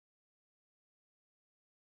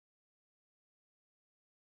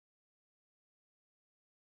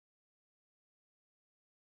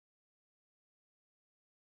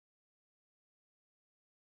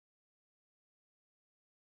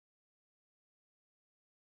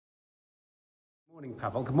Good morning,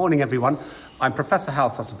 Pavel. Good morning, everyone. I'm Professor Hal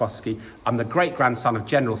Sosabowski. I'm the great-grandson of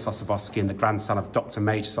General Sosabowski and the grandson of Dr.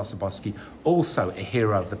 Major Sosabowski, also a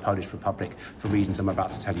hero of the Polish Republic, for reasons I'm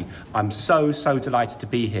about to tell you. I'm so delighted to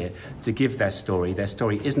be here to give their story. Their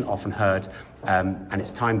story isn't often heard, and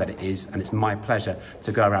it's time that it is, and it's my pleasure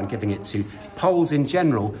to go around giving it to Poles in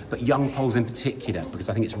general, but young Poles in particular, because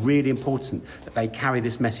I think it's really important that they carry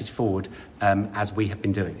this message forward as we have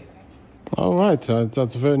been doing. All right,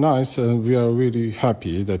 that's very nice. We are really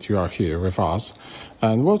happy that you are here with us.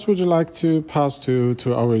 And what would you like to pass to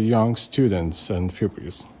our young students and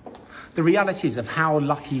pupils? The realities of how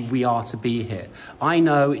lucky we are to be here. I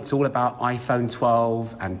know it's all about iPhone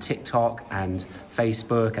 12 and TikTok and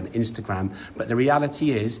Facebook and Instagram, but the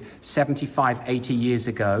reality is 75, 80 years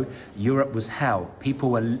ago, Europe was hell.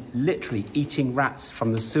 People were literally eating rats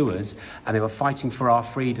from the sewers and they were fighting for our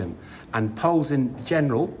freedom. And Poles in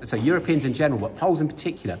general, so Europeans in general, but Poles in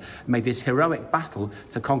particular, made this heroic battle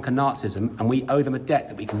to conquer Nazism, and we owe them a debt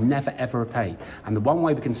that we can never ever repay. And the one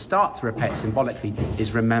way we can start to repay it symbolically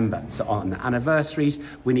is remember. So on the anniversaries,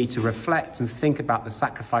 we need to reflect and think about the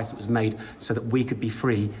sacrifice that was made so that we could be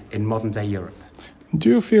free in modern day Europe. Do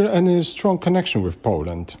you feel any strong connection with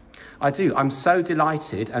Poland? I do. I'm so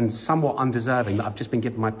delighted and somewhat undeserving that I've just been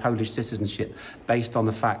given my Polish citizenship based on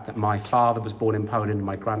the fact that my father was born in Poland,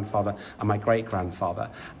 my grandfather and my great-grandfather.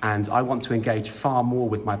 And I want to engage far more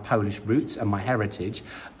with my Polish roots and my heritage.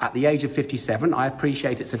 At the age of 57, I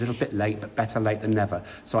appreciate it's a little bit late, but better late than never.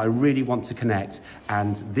 So I really want to connect.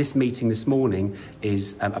 And this meeting this morning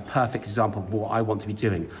is a perfect example of what I want to be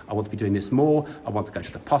doing. I want to be doing this more. I want to go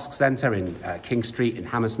to the Posk Centre in King Street in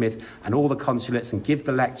Hammersmith and all the consulates and give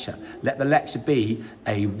the lecture. Let the lecture be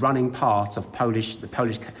a running part of the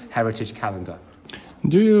Polish heritage calendar.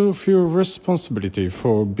 Do you feel responsibility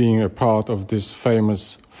for being a part of this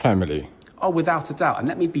famous family? Oh, without a doubt. And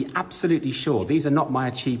let me be absolutely sure, these are not my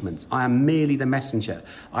achievements. I am merely the messenger.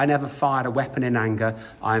 I never fired a weapon in anger.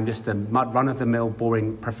 I am just a run-of-the-mill,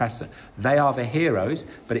 boring professor. They are the heroes,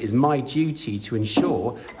 but it is my duty to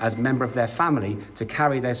ensure, as a member of their family, to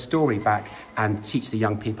carry their story back and teach the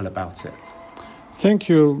young people about it. Thank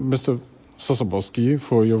you, Mr. Sosabowski,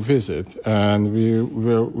 for your visit, and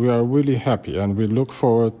we are really happy, and we look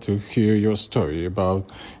forward to hear your story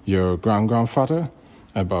about your grandfather,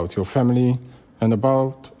 about your family, and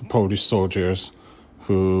about Polish soldiers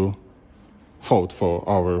who fought for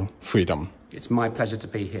our freedom. It's my pleasure to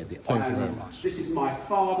be here. Thank you very much. This is my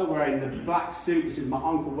father wearing the black suit, this is my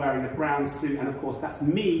uncle wearing the brown suit, and of course that's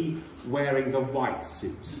me wearing the white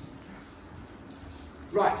suit.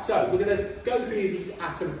 Right, so we're going to go through these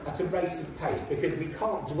at a rate of pace because we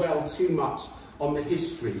can't dwell too much on the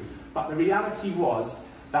history. But the reality was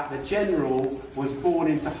that the general was born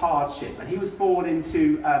into hardship, and he was born in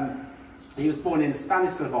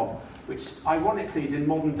Stanisław, which ironically is in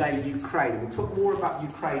modern-day Ukraine. We'll talk more about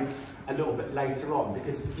Ukraine a little bit later on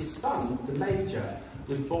because his son, the Major,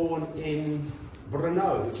 was born in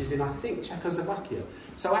Brno, which is in, I think, Czechoslovakia.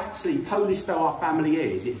 So actually, Polish though our family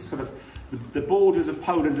is, it's sort of the borders of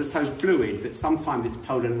Poland are so fluid that sometimes it's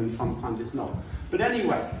Poland and sometimes it's not. But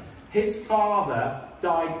anyway, his father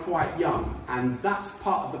died quite young, and that's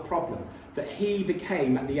part of the problem, that he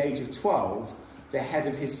became, at the age of 12, the head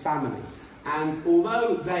of his family. And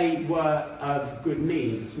although they were of good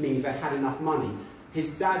means, which means they had enough money,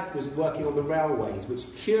 his dad was working on the railways, which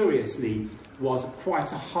curiously was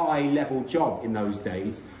quite a high-level job in those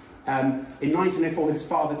days. In 1904, his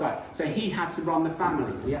father died, so he had to run the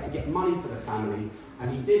family. He had to get money for the family,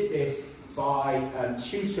 and he did this by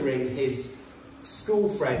tutoring his school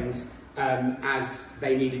friends as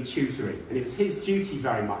they needed tutoring, and it was his duty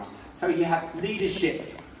very much. So he had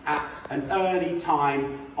leadership at an early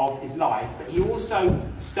time of his life, but he also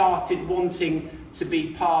started wanting to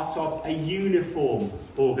be part of a uniform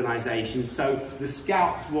organisation, so the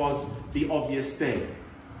Scouts was the obvious thing.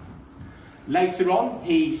 Later on,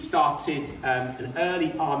 he started an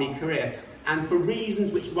early army career, and for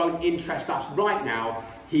reasons which won't interest us right now,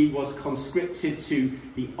 he was conscripted to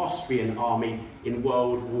the Austrian army in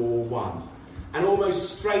World War I. And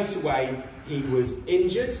almost straight away, he was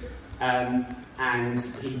injured, and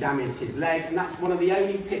he damaged his leg, and that's one of the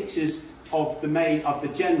only pictures of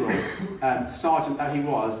the general, sergeant that he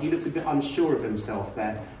was. He looks a bit unsure of himself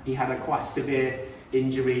there. He had a quite severe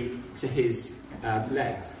injury to his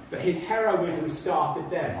leg. But his heroism started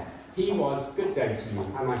then. He was, good day to you,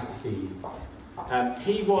 how nice to see you.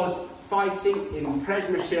 He was fighting in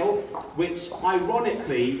Przemyśl, which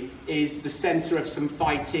ironically is the centre of some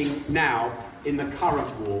fighting now in the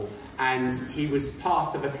current war. And he was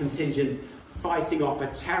part of a contingent fighting off a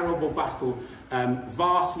terrible battle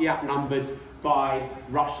vastly outnumbered by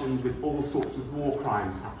Russians with all sorts of war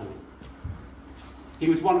crimes happening. He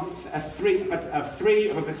was one of three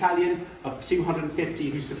of a battalion of 250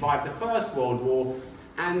 who survived the First World War,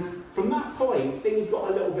 and from that point things got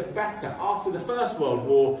a little bit better. After the First World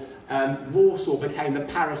War, Warsaw became the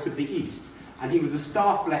Paris of the East, and he was a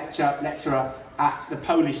staff lecturer at the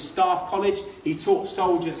Polish Staff College. He taught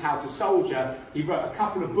soldiers how to soldier. He wrote a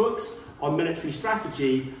couple of books on military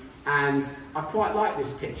strategy, and I quite like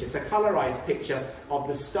this picture. It's a colourised picture of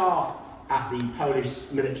the staff at the Polish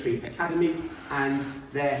Military Academy, and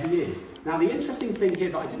there he is. Now, the interesting thing here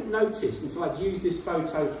that I didn't notice until I've used this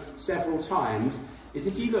photo several times is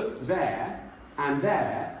if you look there, and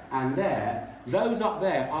there, and there, those up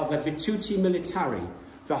there are the Virtuti Militari,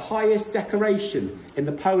 the highest decoration in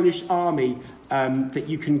the Polish army that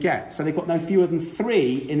you can get. So they've got no fewer than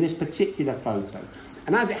 3 in this particular photo.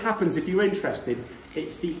 And as it happens, if you're interested,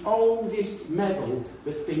 it's the oldest medal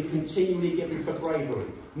that's been continually given for bravery.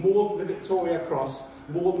 More than the Victoria Cross,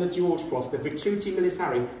 more than the George Cross, the Virtuti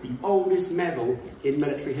Militari, the oldest medal in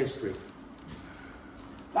military history.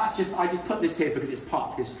 I just put this here because it's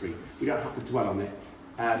part of history. We don't have to dwell on it.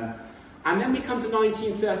 And then we come to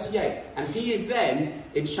 1938, and he is then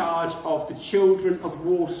in charge of the children of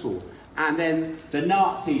Warsaw, and then the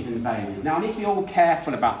Nazis invaded. Now, I need to be all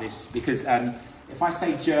careful about this, because if I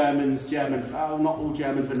say Germans, not all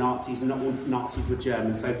Germans were Nazis, and not all Nazis were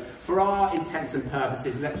Germans. So for our intents and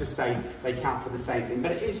purposes, let's just say they count for the same thing.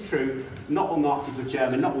 But it is true, not all Nazis were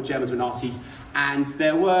German, not all Germans were Nazis, and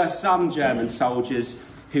there were some German soldiers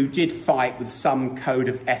who did fight with some code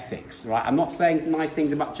of ethics, right? I'm not saying nice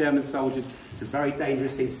things about German soldiers. It's a very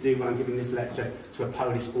dangerous thing to do when I'm giving this lecture to a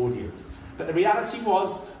Polish audience. But the reality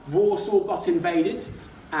was, Warsaw got invaded,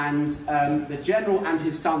 and the general and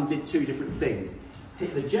his son did 2 different things.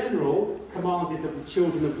 The general commanded the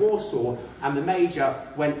children of Warsaw, and the major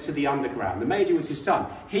went to the underground. The major was his son.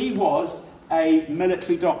 He was a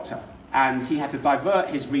military doctor, and he had to divert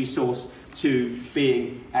his resource to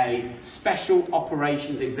being a special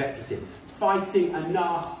operations executive, fighting a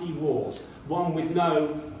nasty war, one with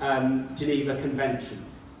no Geneva Convention.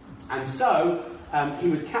 And so he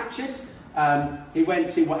was captured. He went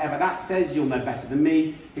to whatever that says, you'll know better than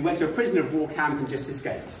me. He went to a prisoner of war camp and just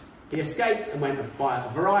escaped. He escaped and went via a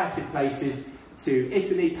variety of places to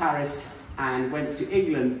Italy, Paris, and went to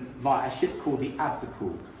England via a ship called the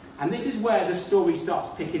Abdipool. And this is where the story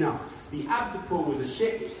starts picking up. The Abdipool was a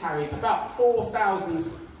ship which carried about 3,000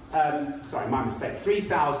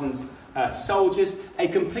 soldiers, a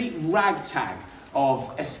complete ragtag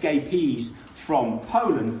of escapees from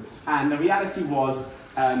Poland. And the reality was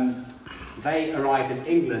they arrived in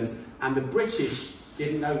England, and the British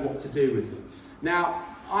didn't know what to do with them. Now,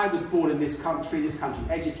 I was born in this country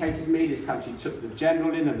educated me, this country took the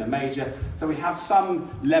general in and the major, so we have some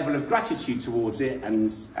level of gratitude towards it, and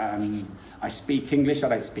I speak English, I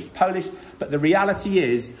don't speak Polish, but the reality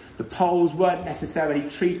is the Poles weren't necessarily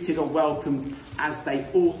treated or welcomed as they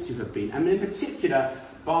ought to have been, and in particular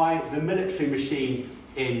by the military machine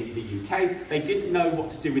in the UK. They didn't know what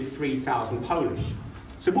to do with 3,000 Polish.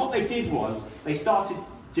 So what they did was they started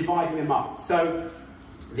dividing them up. So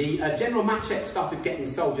the General Maczek started getting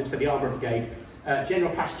soldiers for the Armour Brigade,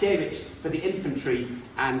 General Paszkiewicz for the infantry,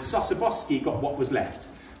 and Sosabowski got what was left.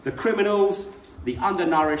 The criminals, the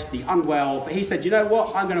undernourished, the unwell, but he said, you know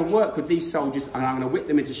what, I'm going to work with these soldiers and I'm going to whip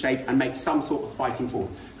them into shape and make some sort of fighting force.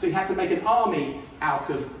 So he had to make an army out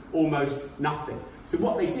of almost nothing. So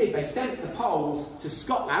what they did, they sent the Poles to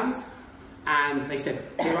Scotland, and they said,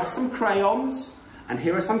 here are some crayons, and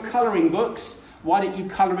here are some colouring books. Why don't you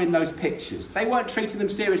colour in those pictures? They weren't treating them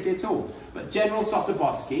seriously at all. But General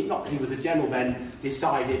Sosabowski, not that he was a general then,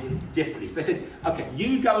 decided differently. So they said, OK,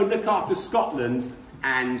 you go and look after Scotland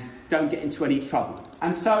and don't get into any trouble.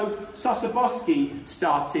 And so Sosabowski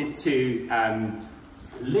started to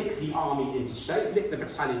lick the army into shape, lick the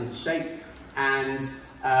battalion into shape, and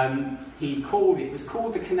it was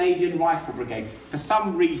called the Canadian Rifle Brigade. For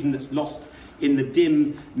some reason that's lost in the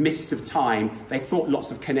dim mists of time, they thought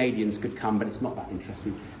lots of Canadians could come, but it's not that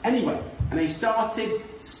interesting. Anyway, and they started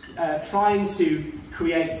trying to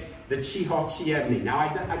create the Cicho Ciemni. Now,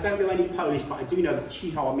 I don't know any Polish, but I do know that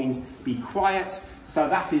Cicho means be quiet, so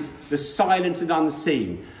that is the silent and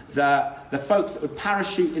unseen, the folks that would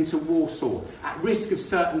parachute into Warsaw at risk of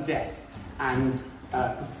certain death and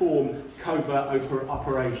perform covert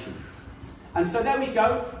operations. And so there we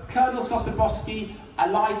go, Colonel Sosabowski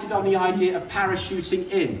alighted on the idea of parachuting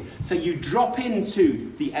in. So you drop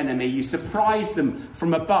into the enemy, you surprise them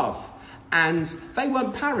from above. And they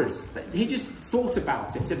weren't paras. He just thought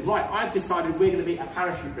about it, said, right, I've decided we're going to be a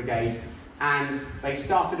parachute brigade, and they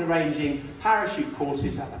started arranging parachute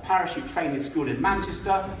courses at the Parachute Training School in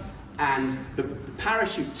Manchester, and the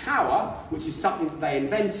parachute tower, which is something that they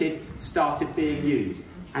invented, started being used.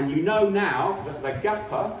 And you know now that the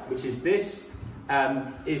gappa, which is this,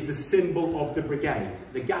 is the symbol of the brigade.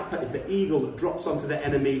 The gappa is the eagle that drops onto the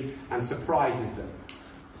enemy and surprises them.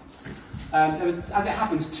 There was, as it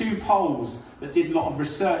happens, 2 Poles that did a lot of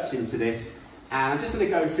research into this, and I'm just going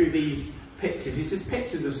to go through these pictures. It's just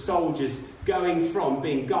pictures of soldiers going from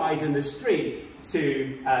being guys in the street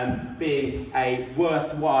to being a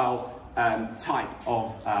worthwhile type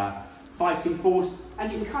of fighting force.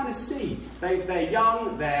 And you can kind of see they're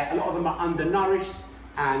young, a lot of them are undernourished,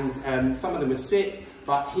 and some of them are sick,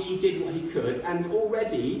 but he did what he could. And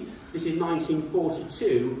already, this is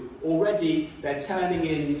 1942, already they're turning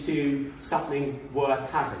into something worth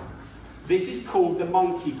having. This is called the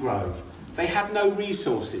Monkey Grove. They had no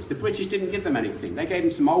resources. The British didn't give them anything. They gave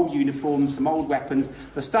them some old uniforms, some old weapons.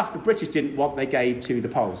 The stuff the British didn't want, they gave to the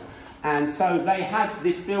Poles. And so they had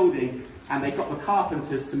this building, and they got the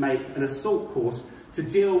carpenters to make an assault course to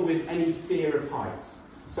deal with any fear of heights.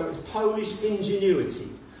 So it was Polish ingenuity.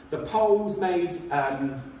 The Poles made,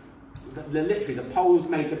 literally, the Poles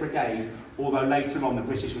made the brigade, although later on the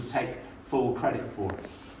British would take full credit for it.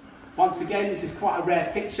 Once again, this is quite a rare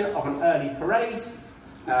picture of an early parade.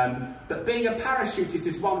 But being a parachutist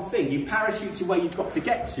is one thing. You parachute to where you've got to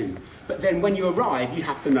get to. But then when you arrive, you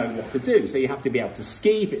have to know what to do. So you have to be able to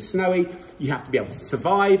ski if it's snowy. You have to be able to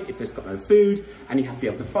survive if there's got no food. And you have to be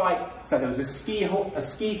able to fight. So there was a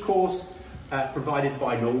ski course provided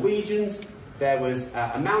by Norwegians. There was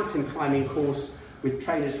a mountain climbing course with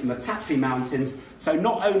trainers from the Tatry Mountains. So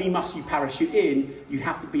not only must you parachute in, you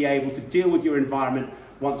have to be able to deal with your environment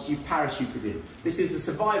once you've parachuted in. This is the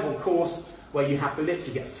survival course, where you have to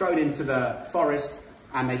literally get thrown into the forest,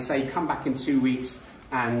 and they say come back in 2 weeks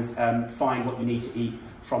and find what you need to eat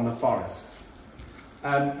from the forest.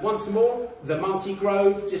 Once more, the Monkey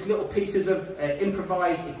Grove, just little pieces of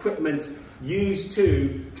improvised equipment used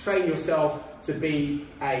to train yourself to be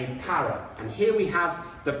a para. And here we have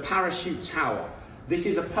the parachute tower. This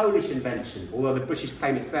is a Polish invention, although the British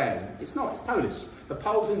claim it's theirs. It's not, it's Polish. The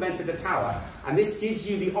Poles invented the tower, and this gives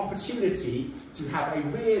you the opportunity to have a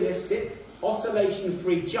realistic,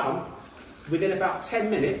 oscillation-free jump within about 10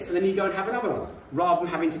 minutes, and then you go and have another one, rather than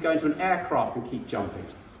having to go into an aircraft and keep jumping.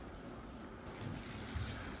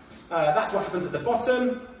 That's what happens at the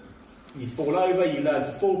bottom. You fall over, you learn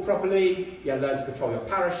to fall properly, you learn to control your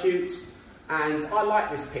parachutes, and I like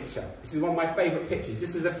this picture. This is one of my favourite pictures.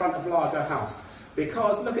 This is the front of Largo House,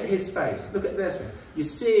 because look at his face, look at this face. You're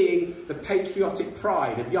seeing the patriotic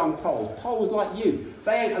pride of young Poles. Poles like you,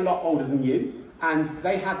 they ain't a lot older than you, and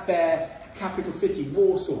they had their capital city,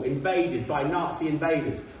 Warsaw, invaded by Nazi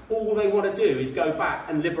invaders. All they want to do is go back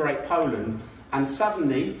and liberate Poland, and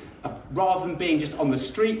suddenly, rather than being just on the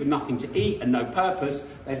street with nothing to eat and no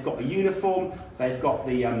purpose, they've got a uniform, they've got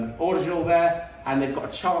the ordziel there, and they've got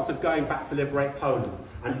a chance of going back to liberate Poland.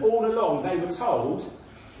 And all along they were told,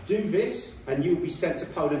 do this and you'll be sent to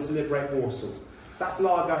Poland to liberate Warsaw. That's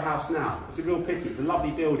Largo House now. It's a real pity. It's a lovely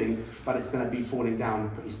building, but it's going to be falling down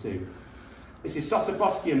pretty soon. This is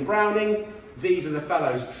Sosabowski and Browning. These are the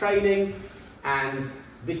fellows training, and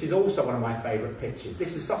this is also one of my favourite pictures.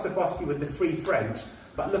 This is Sosabowski with the Free French,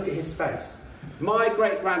 but look at his face. My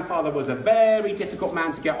great-grandfather was a very difficult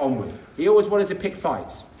man to get on with. He always wanted to pick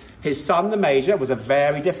fights. His son, the Major, was a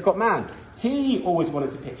very difficult man. He always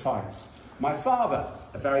wanted to pick fights. My father,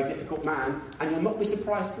 a very difficult man, and you'll not be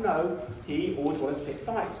surprised to know he always wanted to pick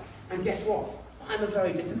fights. And guess what? I'm a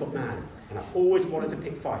very difficult man, and I've always wanted to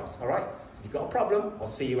pick fights, all right? If you've got a problem, I'll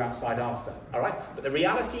see you outside after, all right? But the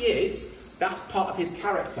reality is, that's part of his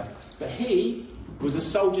character. But he was a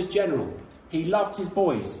soldier's general. He loved his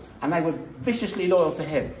boys, and they were viciously loyal to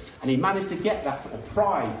him. And he managed to get that sort of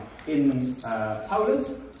pride in Poland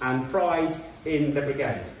and pride in the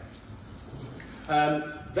brigade.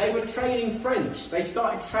 They were training French. They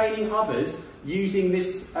started training others using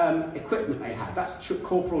this equipment they had. That's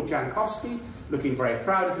Corporal Jankowski, looking very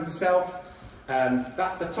proud of himself.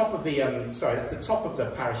 That's the top of the that's the top of the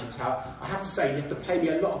parachute tower. I have to say, you have to pay me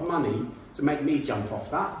a lot of money to make me jump off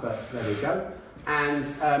that, but there we go. And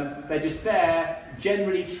they're just there,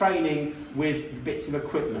 generally training with bits of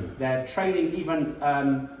equipment. They're training even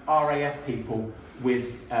RAF people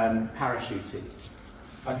with parachuting.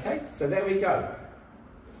 Okay, so there we go.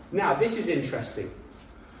 Now, this is interesting.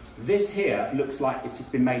 This here looks like it's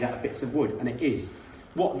just been made out of bits of wood, and it is.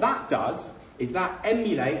 What that does is that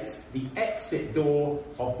emulates the exit door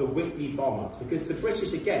of the Whitney bomber, because the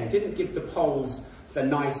British, again, didn't give the Poles the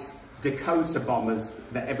nice Dakota bombers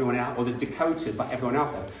that everyone else, or the Dakotas like everyone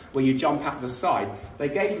else had, where you jump out the side. They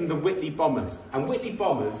gave them the Whitley bombers, and Whitley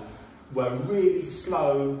bombers were really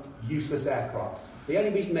slow, useless aircraft. The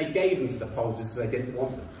only reason they gave them to the Poles is because they didn't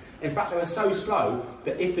want them. In fact, they were so slow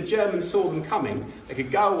that if the Germans saw them coming, they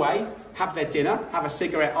could go away, have their dinner, have a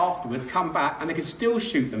cigarette afterwards, come back, and they could still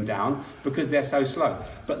shoot them down because they're so slow.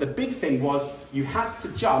 But the big thing was you had to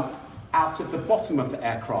jump out of the bottom of the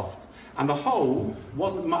aircraft. And the hole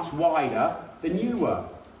wasn't much wider than you were.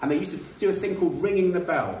 And they used to do a thing called ringing the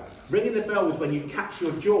bell. Ringing the bell was when you'd catch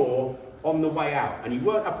your jaw on the way out. And you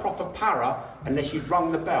weren't a proper para unless you'd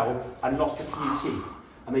rung the bell and lost a few teeth.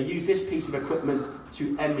 And they used this piece of equipment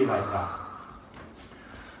to emulate that.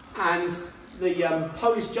 And the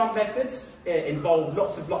Polish jump methods involved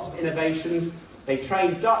lots of innovations. They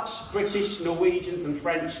trained Dutch, British, Norwegians and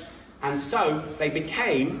French. And so they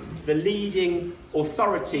became the leading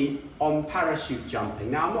authority on parachute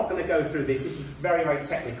jumping. Now, I'm not going to go through this. This is very, very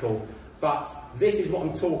technical. But this is what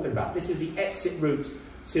I'm talking about. This is the exit route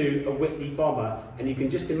to a Whitley bomber. And you can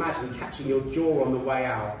just imagine catching your jaw on the way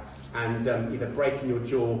out and either breaking your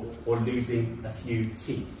jaw or losing a few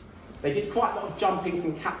teeth. They did quite a lot of jumping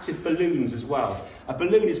from captive balloons as well. A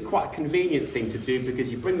balloon is quite a convenient thing to do because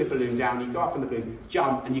you bring the balloon down, you go up on the balloon,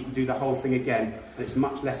 jump, and you can do the whole thing again. And it's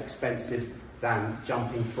much less expensive than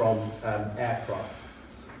jumping from aircraft.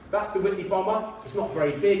 That's the Whitley bomber. It's not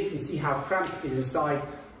very big. You can see how cramped it is inside,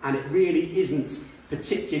 and it really isn't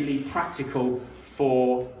particularly practical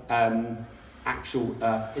for actual.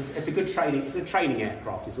 It's a good training. It's a training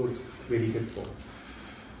aircraft. It's all it's really good for.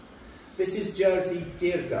 This is Jerzy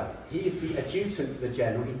Dirda. He is the adjutant to the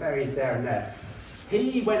general. He's there, he's there and there.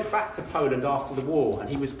 He went back to Poland after the war and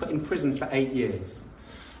he was put in prison for 8 years.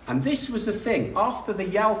 And this was the thing. After the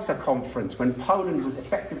Yalta conference, when Poland was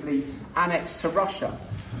effectively annexed to Russia,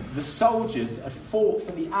 the soldiers that had fought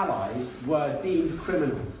for the Allies were deemed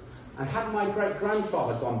criminals. And had my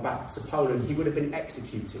great-grandfather gone back to Poland, he would have been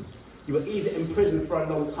executed. You were either in prison for a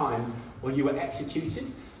long time or you were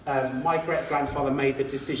executed. My great-grandfather made the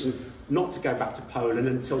decision not to go back to Poland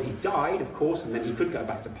until he died, of course, and then he could go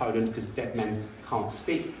back to Poland because dead men can't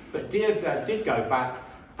speak. But Dirda did go back,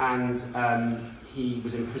 and he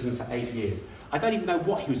was in prison for 8 years. I don't even know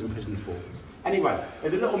what he was in prison for. Anyway,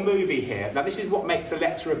 there's a little movie here. Now, this is what makes the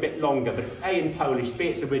lecture a bit longer, but it's A, in Polish, B,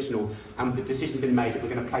 it's original, and the decision's been made that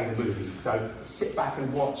we're going to play the movie. So sit back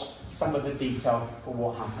and watch some of the detail for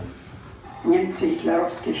what happened. Niemcy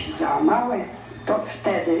hitlerowskie się załamały, to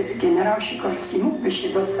wtedy generał Sikorski mógłby się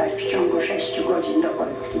dostać w ciągu 6 godzin do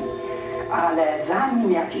Polski. Ale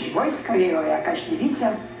zanim jakieś wojsko jego, jakaś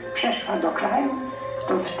dywicja przeszła do kraju,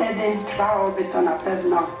 to wtedy trwałoby to na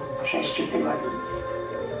pewno 6 tygodni.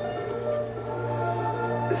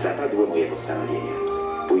 Zapadło moje postanowienie.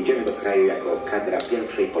 Pójdziemy do kraju jako kadra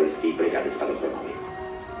pierwszej polskiej brygady spadochronowej.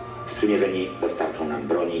 Sprzymierzeni dostarczą nam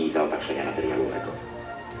broni i zaopatrzenia materiałowego.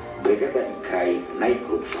 Brygada i kraj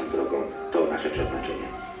najkrótszą drogą to nasze przeznaczenie.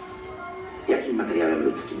 Jakim materiałem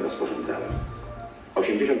ludzkim rozporządzałem?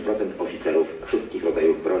 80% oficerów wszystkich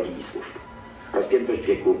rodzajów broni i służb. Rozpiętość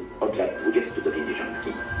wieku od lat 20 do 50,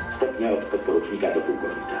 stopnia od podporucznika do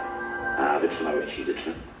pułkownika. A wytrzymałość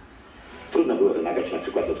fizyczna? Trudno było wymagać na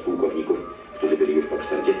przykład od pułkowników, którzy byli już po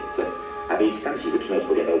 40, aby ich stan fizyczny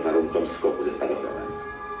odpowiadał warunkom skoku ze spadochronem.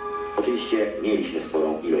 Oczywiście mieliśmy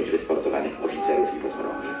sporą ilość wysportowanych oficerów i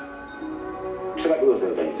podchorąży. Trzeba było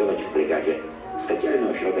zorganizować w brygadzie specjalny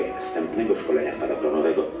ośrodek wstępnego szkolenia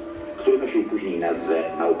spadochronowego, który nosił później nazwę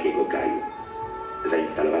Małpiego Gaju.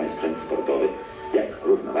 Zainstalowany sprzęt sportowy, jak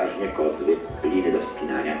równoważnie kozły, liny do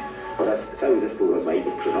wspinania oraz cały zespół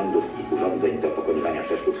rozmaitych przyrządów i urządzeń do pokonywania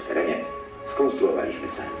przeszkód w terenie skonstruowaliśmy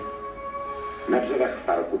sami. Na drzewach w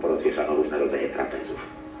parku porozwieszano różne rodzaje trapezów.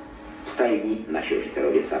 W stajni nasi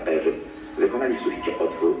oficerowie saperzy wykonali w suficie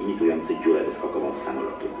otwór imitujący dziurę wyskokową z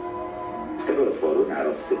samolotu. Z tego otworu na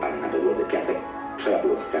rozsypany na podłodze piasek trzeba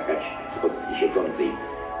było skakać z pozycji siedzącej,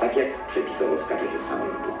 tak jak przepisowo skacze się z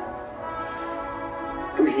samolotu.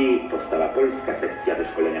 Później powstała polska sekcja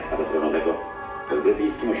wyszkolenia spadochronowego w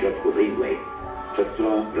brytyjskim ośrodku w Ringway, przez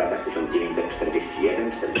którą w latach 1941-45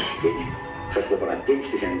 przeszło ponad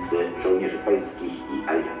 5000 żołnierzy polskich i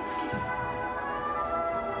alianckich.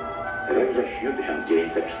 We wrześniu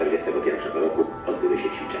 1941 roku odbyły się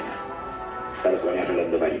ćwiczenia. Spadochroniarze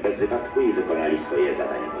lądowali bez wypadku i wykonali swoje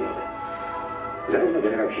zadania bojowe. Zarówno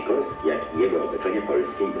generał Sikorski, jak i jego otoczenie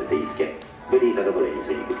polskie i brytyjskie byli zadowoleni z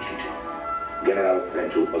wyników ćwiczeń. Generał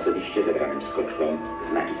wręczył osobiście zebranym skoczkom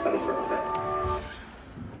znaki spadochronowe.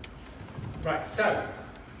 Right, so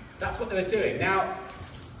that's what they were doing. Now,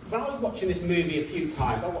 when I was watching this movie a few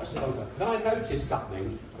times, I watched it over, then I noticed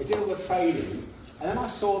something. They did all the training, And then I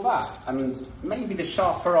saw that, and maybe the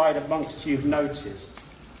sharper-eyed amongst you have noticed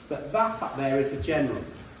that that up there is the general.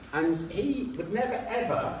 And he would never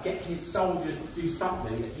ever get his soldiers to do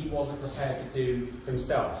something that he wasn't prepared to do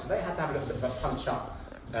himself. So they had to have a little bit of a punch-up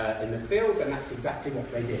in the field, and that's exactly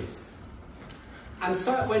what they did. And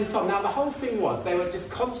so it went on. Now, the whole thing was they were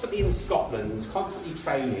just constantly in Scotland, constantly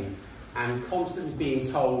training, and constantly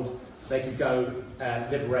being told they could go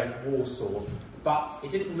liberate Warsaw. But it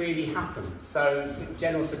didn't really happen. So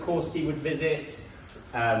General Sikorsky would visit.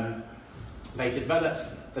 They developed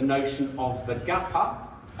the notion of the GAPA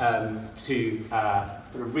to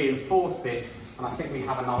sort of reinforce this. And I think we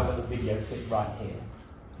have another little video clip right here.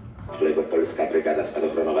 Którego Polska Brygada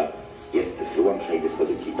Spadochronowa jest w wyłącznej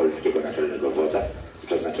dyspozycji polskiego naczelnego wodza z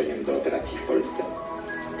przeznaczeniem do operacji w Polsce.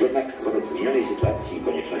 Jednak wobec zmienionej sytuacji i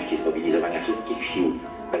konieczności zmobilizowania wszystkich sił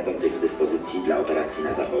będących w dyspozycji dla operacji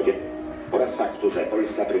na Zachodzie oraz faktu, że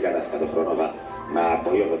Polska Brygada Spadochronowa ma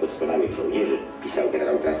bojowo doskonałych żołnierzy, pisał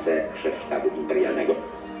generał Grasse, szef sztabu imperialnego,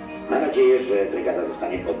 ma nadzieję, że brygada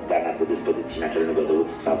zostanie oddana do dyspozycji naczelnego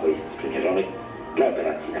dowództwa wojsk sprzymierzonych dla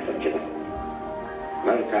operacji na froncie zachodnim.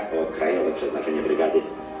 Walka o krajowe przeznaczenie brygady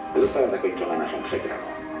została zakończona naszą przegraną.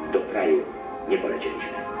 Do kraju nie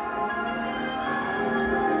polecieliśmy.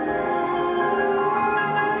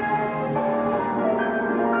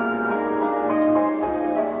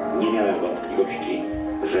 Nie miałem wątpliwości,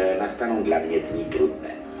 że nastaną dla mnie dni trudne.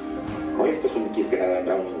 Moje stosunki z generałem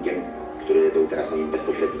Browningiem, który był teraz moim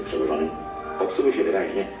bezpośrednim przełożonym, popsuły się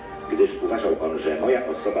wyraźnie, gdyż uważał on, że moja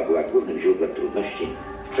osoba była głównym źródłem trudności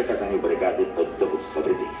w przekazaniu brygady pod dowództwo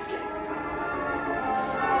brytyjskie.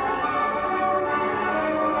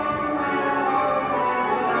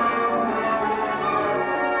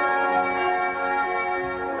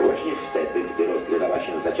 Właśnie wtedy, gdy rozgrywała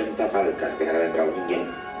się zacięta walka z generałem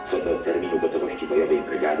Browningiem co do terminu gotowości bojowej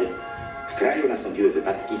brygady, w kraju nastąpiły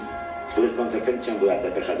wypadki, których konsekwencją była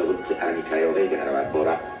depesza dowódcy Armii Krajowej generała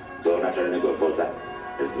Bora do naczelnego wodza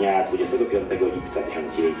z dnia 25 lipca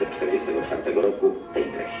 1944 roku tej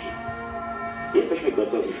treści. Jesteśmy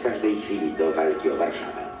gotowi w każdej chwili do walki o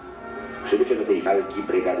Warszawę. Przybycie do tej walki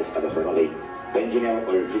Brygady Spadochronowej będzie miało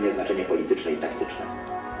olbrzymie znaczenie polityczne i taktyczne.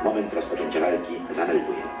 Moment rozpoczęcia walki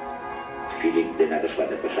zamelduję. W chwili, gdy nadeszła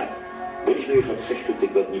depesza, byliśmy już od 6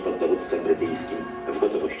 tygodni pod dowództwem brytyjskim w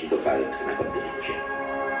gotowości do walk na kontynencie.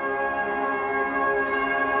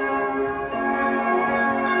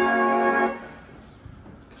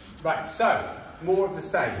 Right, so, more of the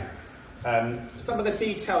same. Some of the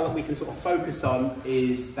detail that we can sort of focus on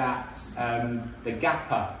is that the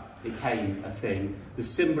GAPA became a thing, the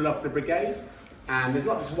symbol of the brigade. And there's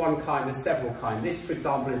not just one kind, there's several kinds. This, for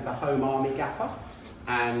example, is the Home Army GAPA.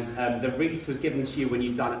 And the wreath was given to you when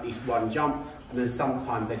you'd done at least one jump. And then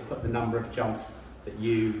sometimes they put the number of jumps that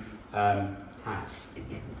you had.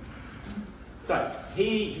 So,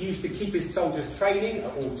 he used to keep his soldiers training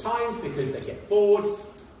at all times because they get bored.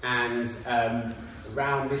 And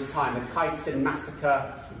around this time, the Kyneton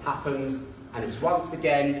massacre happens, and it's once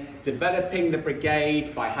again developing the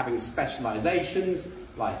brigade by having specialisations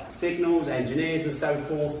like signals, engineers, and so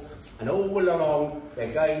forth. And all along,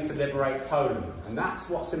 they're going to liberate Poland, and that's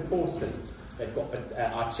what's important. They've got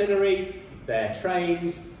artillery, their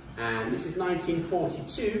trains, and this is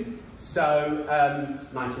 1942. So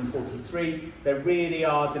 1943, they really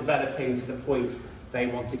are developing to the point they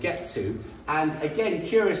want to get to. And again,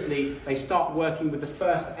 curiously, they start working with the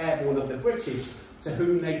 1st Airborne of the British, to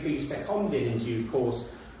whom they'd be seconded in due course,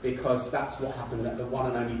 because that's what happened at the one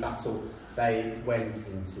and only battle they went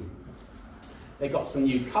into. They got some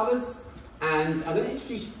new colours, and I'm going to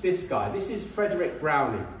introduce you to this guy. This is Frederick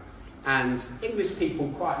Browning, and English people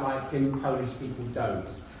quite like him, Polish people don't,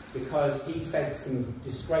 because he said some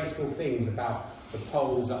disgraceful things about the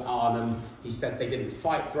Poles at Arnhem. He said they didn't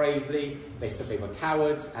fight bravely, they said they were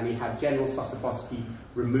cowards, and he had General Sosabowski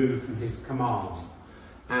removed from his command.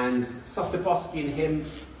 And Sosabowski and him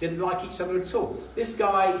didn't like each other at all. This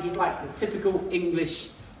guy, he's like the typical English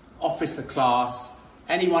officer class.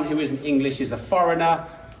 Anyone who isn't English is a foreigner,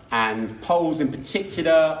 and Poles in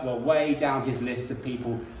particular were way down his list of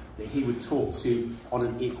people that he would talk to on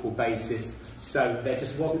an equal basis. So there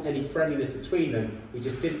just wasn't any friendliness between them. He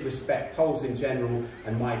just didn't respect Poles in general,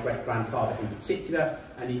 and my great-grandfather in particular,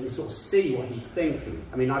 and you can sort of see what he's thinking.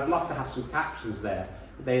 I mean, I'd love to have some captions there.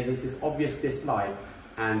 There's this obvious dislike,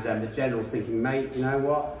 and the general's thinking, mate, you know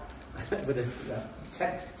what? With this,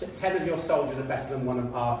 10 of your soldiers are better than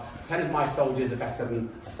 10 of my soldiers are better than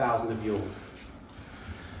 1,000 of yours.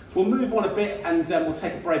 We'll move on a bit, and we'll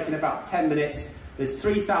take a break in about 10 minutes. There's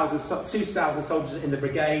 2,000 soldiers in the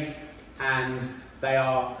brigade, and they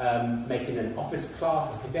are making an office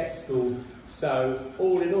class, a cadet school. So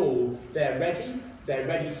all in all, they're ready. They're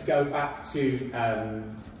ready to go back to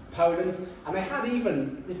Poland. And they had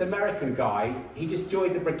even this American guy, he just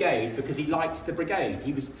joined the brigade because he liked the brigade.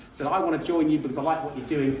 He said, I want to join you because I like what you're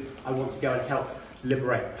doing. I want to go and help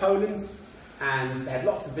liberate Poland. And they had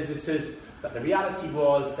lots of visitors, but the reality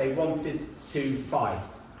was they wanted to fight.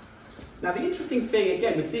 Now the interesting thing,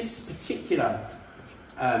 again, with this particular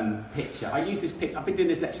picture, I use this picture, I've been doing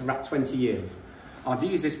this lecture for about 20 years. I've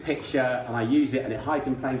used this picture and I use it and it hides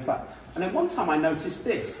in plain sight. And then one time I noticed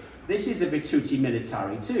this. This is a Virtuti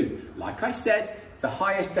Militari too. Like I said, the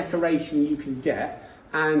highest decoration you can get,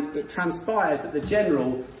 and it transpires that the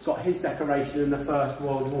general got his decoration in the First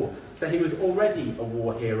World War. So he was already a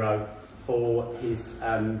war hero for his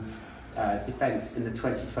defence in the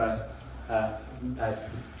 21st,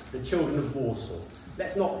 the children of Warsaw.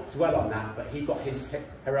 Let's not dwell on that, but he got his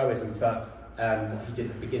heroism for what he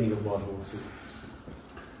did at the beginning of World War II.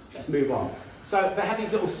 Let's move on. So they have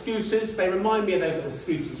these little scooters. They remind me of those little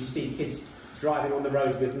scooters you see kids driving on the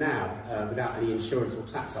roads with now, without any insurance or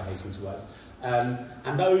tax, I hasten to add.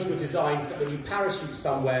 And those were designed so that when you parachute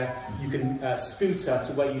somewhere, you can scooter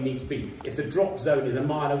to where you need to be. If the drop zone is a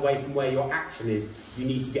mile away from where your action is, you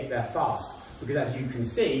need to get there fast. Because as you can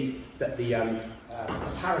see, that the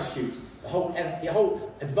parachute, the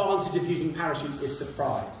whole advantage of using parachutes is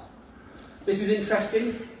surprise. This is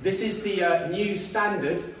interesting. This is the new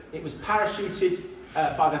standard. It was parachuted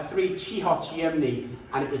by the three Cichociemni,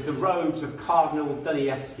 and it was the robes of Cardinal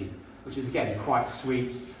Doniewski, which is again quite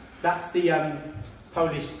sweet. That's the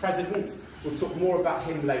Polish president. We'll talk more about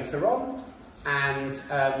him later on. And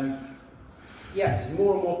yeah, there's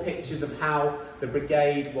more and more pictures of how the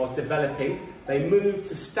brigade was developing. They moved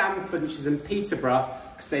to Stamford, which is in Peterborough,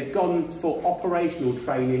 because they've gone for operational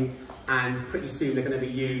training, and pretty soon they're going to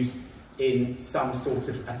be used in some sort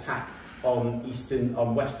of attack on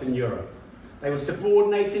Western Europe. They were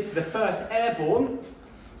subordinated to the 1st Airborne.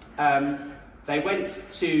 They went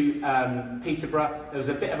to Peterborough. There was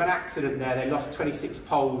a bit of an accident there. They lost 26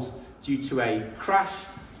 Poles due to a crash,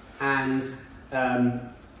 and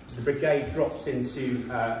the brigade drops into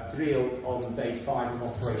drill on day 5 of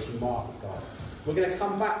Operation Market Guard. We're going to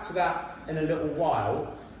come back to that in a little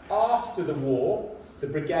while. After the war, the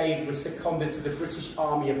brigade was seconded to the British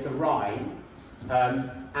Army of the Rhine,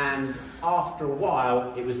 and after a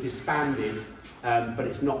while it was disbanded, but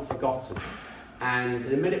it's not forgotten. And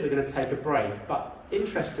in a minute we're going to take a break, but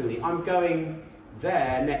interestingly I'm going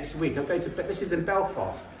there next week. I'm going to, but this is in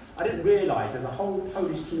Belfast. I didn't realise there's a whole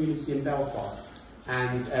Polish community in Belfast,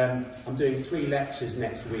 and I'm doing 3 lectures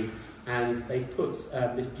next week, and they put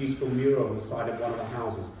this beautiful mural on the side of one of the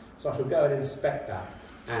houses. So I shall go and inspect that,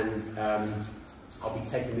 and I'll be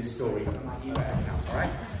taking this story from my email account, all right?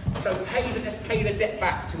 So let's pay the debt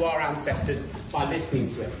back to our ancestors by listening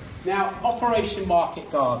to it. Now, Operation Market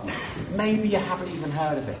Garden. Maybe you haven't even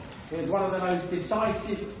heard of it. It was one of the most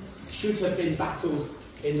decisive, should have been battles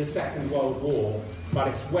in the Second World War, but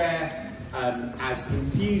it's where, as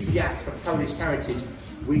enthusiasts for Polish heritage,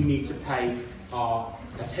 we need to pay our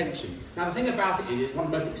attention. Now, the thing about it is, it's one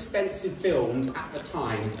of the most expensive films at the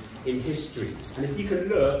time in history. And if you can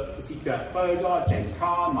look, you see Dirk Bogarde, James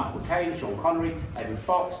Caan, Michael Caine, Sean Connery, Evan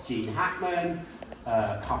Fox, Gene Hackman,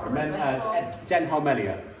 can't remember, Denholm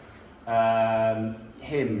Elliott,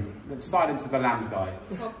 him, the Silence of the Lambs guy.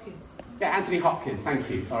 Hopkins. Yeah, Anthony Hopkins, thank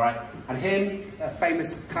you, all right. And him, a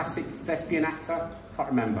famous classic thespian actor, can't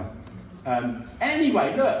remember.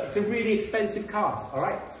 Anyway, look, it's a really expensive cast, all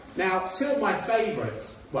right? Now, 2 of my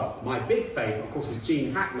favourites, well, my big favourite, of course, is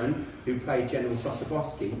Gene Hackman, who played General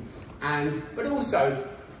Sosabowski, but also,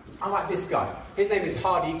 I like this guy. His name is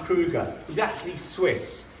Hardy Kruger. He's actually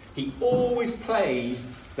Swiss. He always plays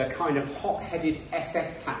the kind of hot-headed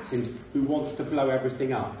SS captain who wants to blow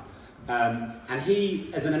everything up. And he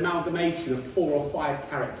is an amalgamation of 4 or 5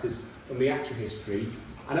 characters from the actual history.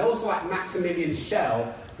 And I also like Maximilian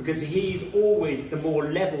Schell, because he's always the more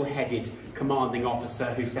level-headed commanding officer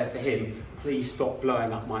who says to him, please stop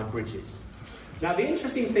blowing up my bridges. Now, the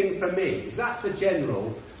interesting thing for me is that's the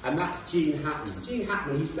general, and that's Gene Hackman. Gene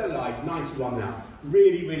Hackman, he's still alive, he's 91 now.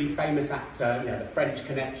 Really, really famous actor, you know, the French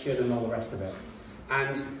Connection and all the rest of it.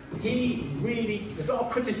 And there's a lot of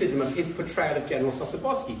criticism of his portrayal of General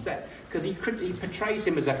Sosabowski, because he portrays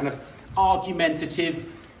him as a kind of argumentative,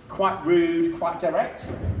 quite rude, quite direct.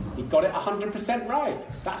 He got it 100% right.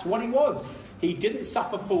 That's what he was. He didn't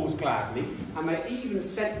suffer fools gladly, and they even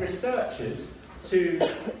sent researchers to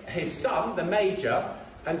his son, the Major,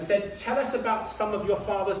 and said, tell us about some of your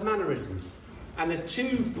father's mannerisms. And there's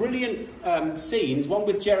 2 brilliant scenes, one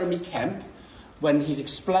with Jeremy Kemp, when he's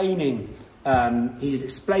explaining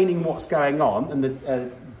what's going on, and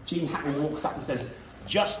the Gene Hackman walks up and says,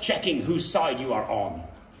 "Just checking whose side you are on."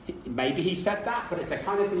 Maybe he said that, but it's the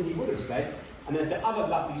kind of thing he would have said. And there's the other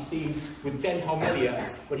lovely scene with Denholm Elliott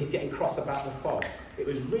when he's getting cross about the fog. It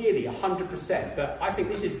was really 100%, but I think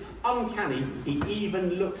this is uncanny. He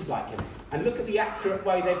even looks like him. And look at the accurate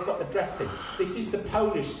way they've got the dressing. This is the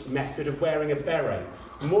Polish method of wearing a beret.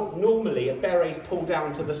 Normally, a beret's pulled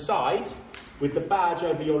down to the side with the badge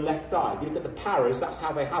over your left eye. If you look at the Paras, that's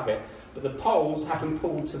how they have it. But the Poles have them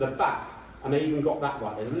pulled to the back, and they even got that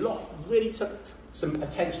right. There's a lot, really took some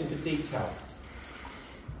attention to detail.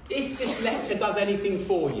 If this lecture does anything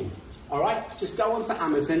for you, all right, just go onto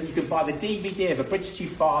Amazon. You can buy the DVD of A Bridge Too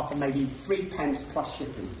Far for maybe 3p plus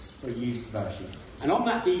shipping for a used version. And on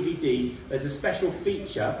that DVD, there's a special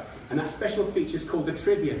feature, and that special feature is called the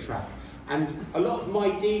trivia track. And a lot of my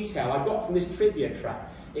detail I got from this trivia track.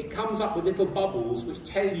 It comes up with little bubbles which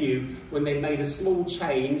tell you when they made a small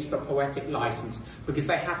change for poetic license because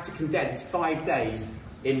they had to condense 5 days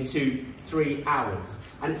into 3 hours.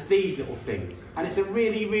 And it's these little things. And it's a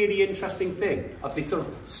really, really interesting thing of these sort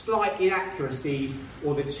of slight inaccuracies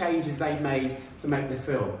or the changes they made to make the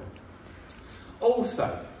film.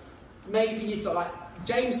 Also, maybe you'd like,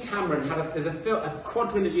 James Cameron had there's a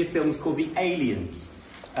quadrilogy of films called The Aliens.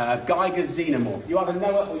 Geiger's Xenomorphs. You either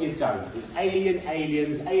know it or you don't. It's Alien,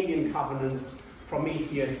 Aliens, Alien Covenants,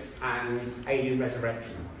 Prometheus, and Alien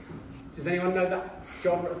Resurrection. Does anyone know that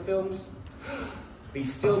genre of films? Be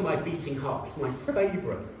Still My Beating Heart. It's my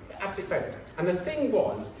favourite, absolute favourite. And the thing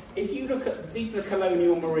was, if you look at, these are the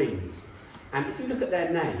colonial Marines, and if you look at their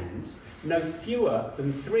names, no fewer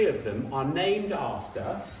than 3 of them are named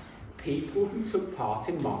after people who took part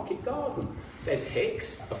in Market Garden. There's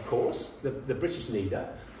Hicks, of course, the British leader.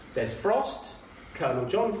 There's Frost, Colonel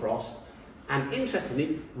John Frost, and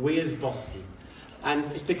interestingly, Wierzbowski. And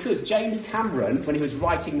it's because James Cameron, when he was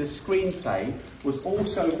writing the screenplay, was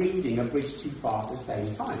also reading A Bridge Too Far at the same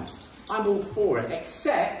time. I'm all for it,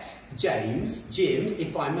 except Jim,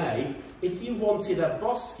 if I may, if you wanted a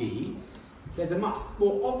Bosky, there's a much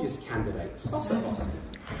more obvious candidate, Sosabowski,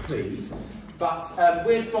 please. But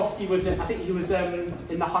Wierzbowski was, I think he was in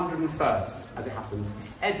the 101st, as it happens.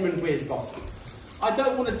 Edmund Wierzbowski. I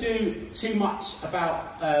don't want to do too much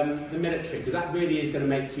about the military, because that really is going to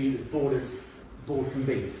make you as bored as bored can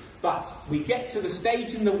be. But we get to the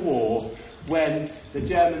stage in the war when the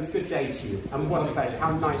Germans, good day to you, and what a pleasure,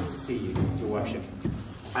 how nice to see you, Your Worship.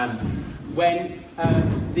 When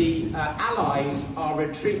the Allies are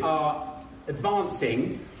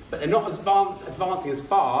advancing, but they're not as advancing as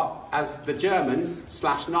far as the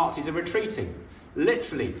Germans/Nazis are retreating.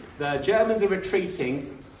 Literally, the Germans are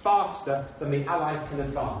retreating faster than the Allies can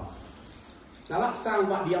advance. Now that sounds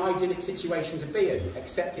like the idyllic situation to be in,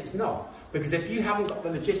 except it's not. Because if you haven't got the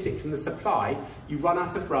logistics and the supply, you run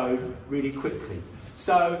out of road really quickly.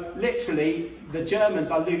 So literally, the Germans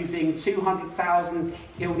are losing 200,000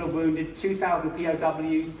 killed or wounded, 2,000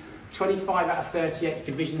 POWs, 25 out of 38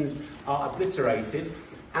 divisions are obliterated.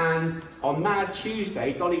 And on Mad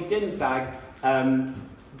Tuesday, Donny Dinsdag,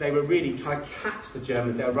 they were really trying to catch the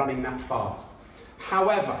Germans. They were running that fast.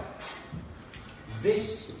 However,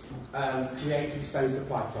 this created its own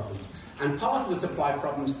supply problems. And part of the supply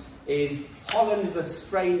problems is Holland is a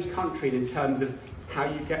strange country in terms of how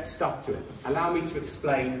you get stuff to it. Allow me to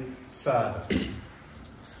explain further.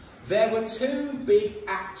 There were 2 big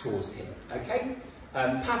actors here, okay?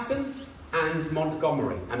 Patton and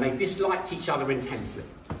Montgomery, and they disliked each other intensely.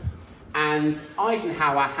 And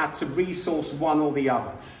Eisenhower had to resource one or the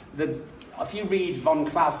other. If you read von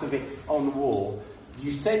Clausewitz on the war,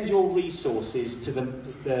 you send your resources to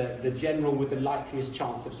the general with the likeliest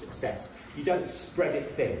chance of success. You don't spread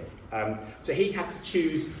it thin. So he had to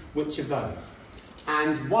choose which of those.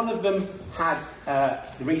 And one of them had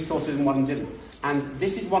the resources and one didn't. And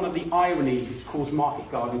this is one of the ironies which caused Market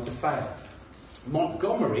Garden to fail.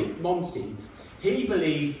 Montgomery, Monty, he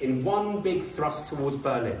believed in one big thrust towards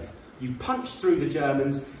Berlin. You punch through the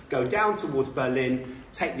Germans, go down towards Berlin,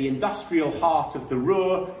 take the industrial heart of the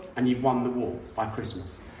Ruhr, and you've won the war by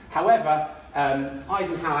Christmas. However,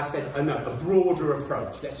 Eisenhower said, oh no, a broader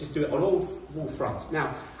approach. Let's just do it on all fronts.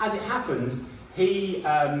 Now, as it happens, he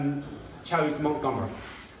chose Montgomery.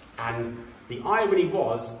 And the irony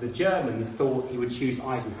was the Germans thought he would choose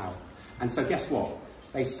Eisenhower. And so guess what?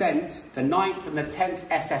 They sent the 9th and the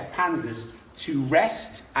 10th SS Panzers to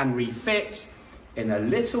rest and refit in a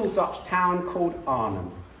little Dutch town called Arnhem.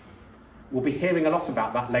 We'll be hearing a lot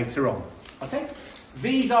about that later on. Okay?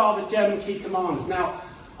 These are the German key commanders. Now,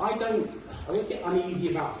 I won't get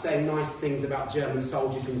uneasy about saying nice things about German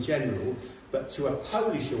soldiers in general, but to a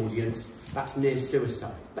Polish audience, that's near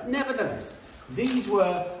suicide. But nevertheless, these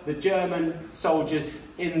were the German soldiers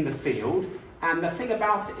in the field, and the thing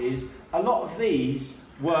about it is, a lot of these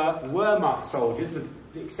were Wehrmacht soldiers, with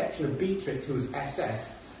the exception of Beatrix, who was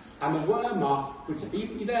SS, and the Wehrmacht,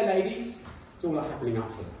 you there ladies? It's all happening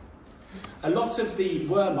up here. A lot of the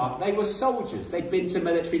Wehrmacht, they were soldiers. They'd been to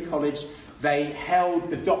military college. They held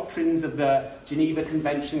the doctrines of the Geneva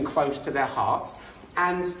Convention close to their hearts.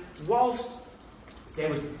 And whilst there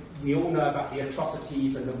was, we all know about the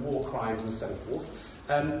atrocities and the war crimes and so forth,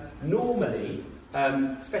 normally,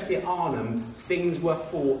 especially at Arnhem, things were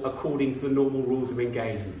fought according to the normal rules of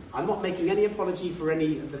engagement. I'm not making any apology for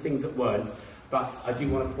any of the things that weren't, but I do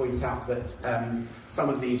want to point out that some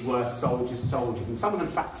of these were soldiers, and some of them,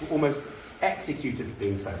 in fact, were almost executed for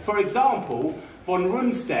being so. For example, von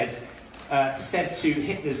Rundstedt said to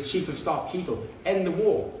Hitler's chief of staff, Keitel, end the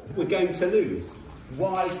war, we're going to lose.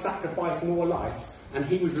 Why sacrifice more life? And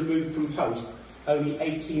he was removed from post only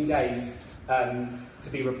 18 days to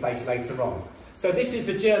be replaced later on. So this is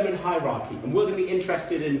the German hierarchy, and we're going to be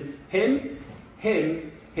interested in him,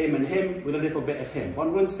 and him, with a little bit of him.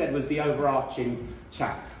 Von Rundstedt was the overarching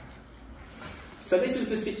chap. So this was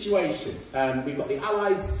the situation. We've got the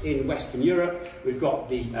Allies in Western Europe, we've got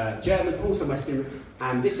the Germans also in Western Europe,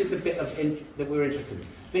 and this is the bit of that we're interested in.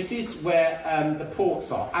 This is where the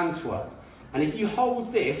ports are, Antwerp. And if you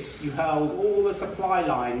hold this, you hold all the supply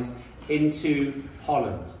lines into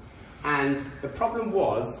Holland. And the problem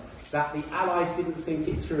was that the Allies didn't think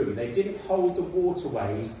it through. They didn't hold the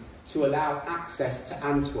waterways to allow access to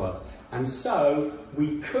Antwerp. And so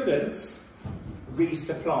we couldn't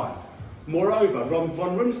resupply. Moreover,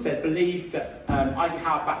 von Rundstedt believed that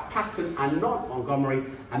Eisenhower backed Patton and not Montgomery,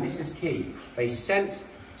 and this is key. They sent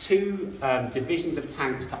 2 divisions of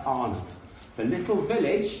tanks to Arnhem. The little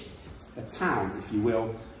village, a town, if you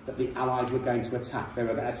will, that the Allies were going to attack. They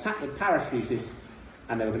were going to attack with parachutists,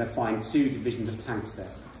 and they were going to find 2 divisions of tanks there.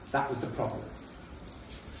 That was the problem.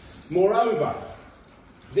 Moreover,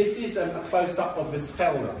 this is a close-up of the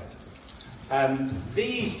Svelder.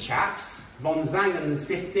 These chaps, von Zangen's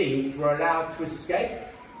 15, were allowed to escape,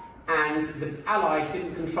 and the Allies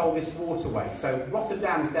didn't control this waterway. So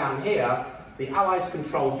Rotterdam's down here, the Allies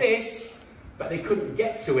controlled this, but they couldn't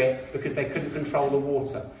get to it because they couldn't control the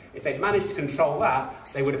water. If they'd managed to control that,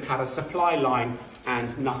 they would have had a supply line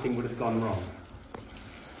and nothing would have gone wrong.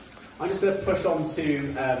 I'm just going to push on to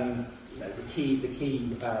the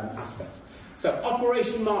key aspects. So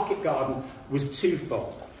Operation Market Garden was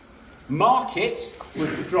twofold. Market was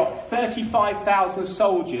to drop 35,000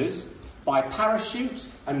 soldiers by parachute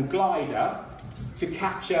and glider to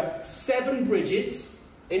capture 7 bridges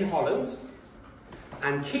in Holland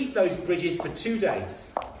and keep those bridges for 2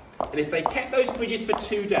 days. And if they kept those bridges for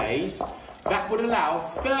 2 days, that would allow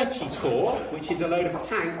 30 Corps, which is a load of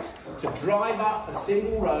tanks, to drive up a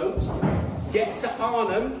single road, get to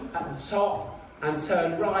Arnhem at the top, and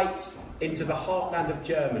turn right into the heartland of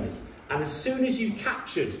Germany. And as soon as you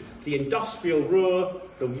captured the industrial Ruhr,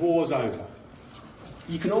 the war's over.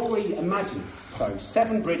 You can already imagine, so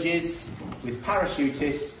 7 bridges with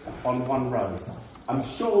parachutists on 1 road. I'm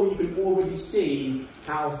sure you can already see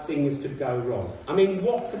how things could go wrong. I mean,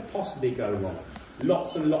 what could possibly go wrong?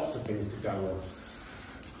 Lots and lots of things could go wrong.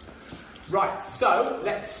 Right, so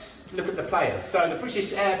let's look at the players. So the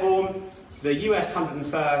British Airborne, the US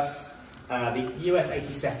 101st, the US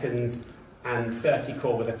 82nd, and 30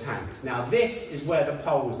 Corps with the tanks. Now this is where the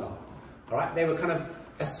Poles are. All right, they were kind of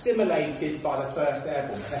assimilated by the 1st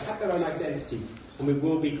Airborne. They had their own identity, and we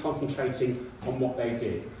will be concentrating on what they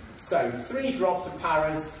did. So 3 drops of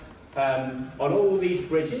paras on all these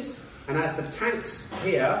bridges, and as the tanks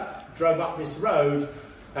here drove up this road,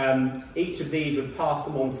 each of these would pass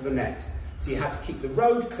them on to the next. So you had to keep the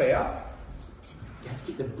road clear, you had to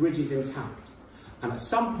keep the bridges intact. And at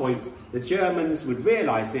some point, the Germans would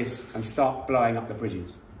realise this and start blowing up the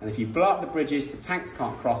bridges. And if you blow up the bridges, the tanks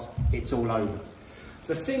can't cross, it's all over.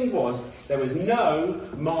 The thing was, there was no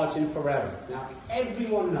margin for error. Now,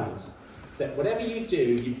 everyone knows that whatever you do,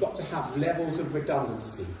 you've got to have levels of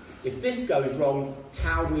redundancy. If this goes wrong,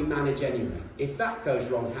 how do we manage anyway? If that goes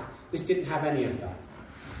wrong, this didn't have any of that.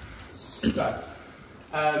 So,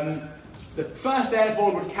 the 1st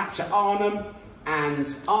Airborne would capture Arnhem, and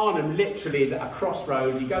Arnhem literally is at a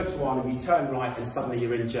crossroad. You go to Arnhem, you turn right, and suddenly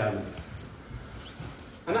you're in Germany.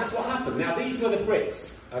 And that's what happened. Now, these were the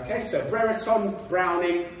Brits. Okay, so Brereton,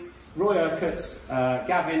 Browning, Roy Urquhart,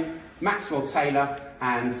 Gavin, Maxwell Taylor,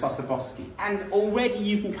 and Sosabowski. And already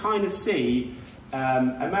you can kind of see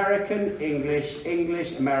American, English,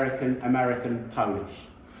 English, American, American, Polish.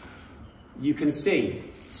 You can see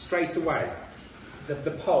straight away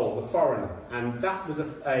the Pole, the foreigner. And that was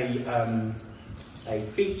a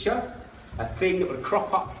feature, a thing that would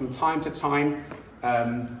crop up from time to time,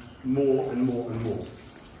 more and more and more.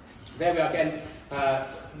 There we are again.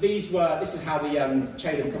 This is how the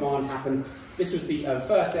chain of command happened. This was the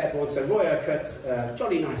 1st Airborne, so Roy Urquhart,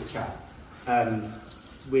 jolly nice chap.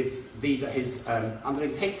 With these are his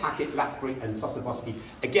underlings, Hicks, Hackett, Lafbury and Sosabowski.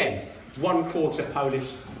 Again, 1/4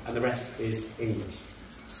 Polish and the rest is English.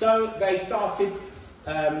 So they started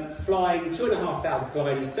flying 2,500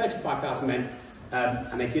 gliders, 35,000 men,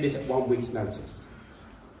 and they did it at 1 week's notice.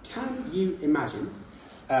 Can you imagine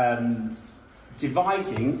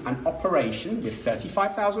devising an operation with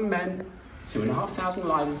 35,000 men, 2,500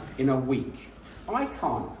 gliders in a week? I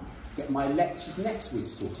can't get my lectures next week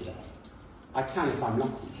sorted out. I can if I'm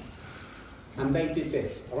lucky. And they did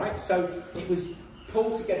this, all right? So it was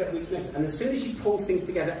pulled together at week's notice, and as soon as you pull things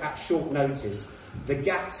together at short notice, the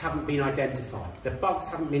gaps haven't been identified, the bugs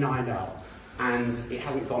haven't been ironed out, and it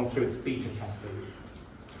hasn't gone through its beta testing.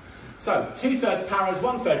 So 2/3 paras,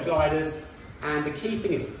 1/3 gliders, and the key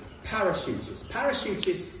thing is parachutists.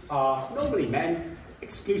 Parachutists are normally men,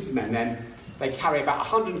 exclusive men then. They carry about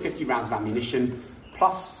 150 rounds of ammunition,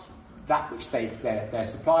 plus that which their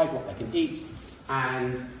supplies, what they can eat,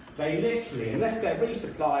 and they literally, unless they're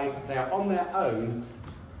resupplied, they are on their own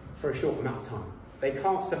for a short amount of time. They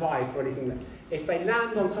can't survive for anything that... If they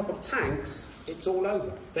land on top of tanks, it's all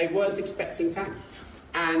over. They weren't expecting tanks.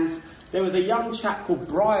 And there was a young chap called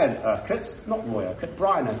Brian Urquhart, not Roy Urquhart,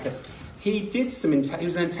 Brian Urquhart. He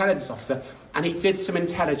was an intelligence officer, and he did some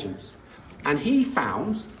intelligence. And he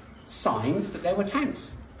found signs that there were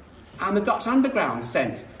tanks. And the Dutch underground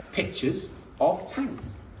sent pictures of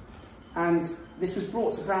tanks. And this was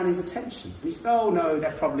brought to Browning's attention. He said, oh no,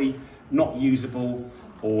 they're probably not usable,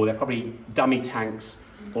 or they're probably dummy tanks,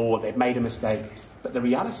 or they've made a mistake. But the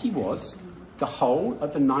reality was, the whole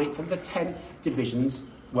of the 9th and the 10th divisions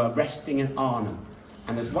were resting in Arnhem.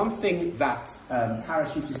 And there's one thing that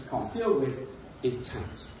parachutists can't deal with, is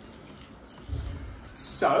tanks.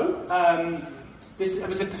 So, there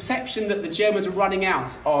was a perception that the Germans were running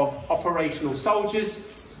out of operational soldiers,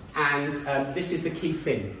 and this is the key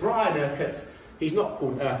thing. Brian Urquhart, he's not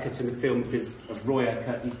called Urquhart in the film because of Roy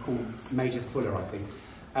Urquhart, he's called Major Fuller, I think.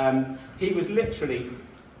 He was literally,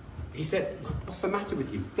 he said, what's the matter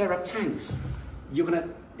with you? There are tanks.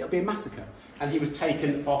 It'll be a massacre. And he was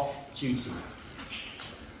taken off duty.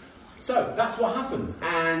 So that's what happened.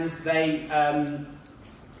 And they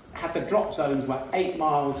had the drop zones were 8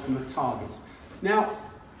 miles from the targets. Now,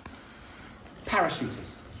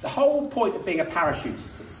 parachutists. The whole point of being a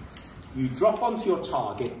parachutist is you drop onto your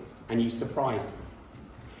target and you surprise them.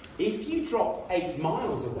 If you drop 8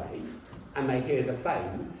 miles away and they hear the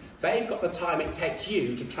plane, they've got the time it takes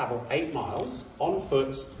you to travel 8 miles on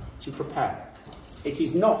foot to prepare. It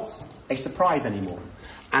is not a surprise anymore.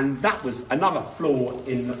 And that was another flaw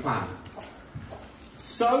in the plan.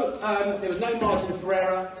 So there was no margin for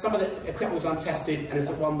error, some of the equipment was untested, and it was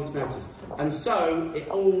at 1 week's notice. And so it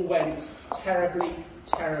all went terribly,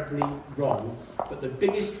 terribly wrong. But the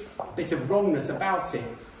biggest bit of wrongness about it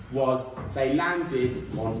was they landed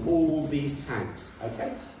on all these tanks,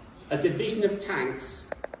 okay? A division of tanks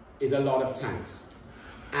is a lot of tanks.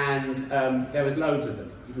 And there was loads of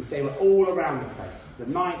them. You can see they were all around the place. The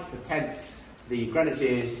 9th, the 10th, the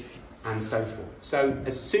Grenadiers, and so forth. So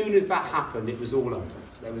as soon as that happened, it was all over.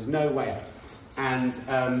 There was no way out. And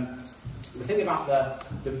the thing about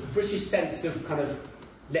the British sense of kind of,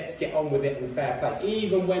 let's get on with it and fair play,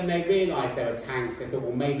 even when they realised there were tanks, they thought,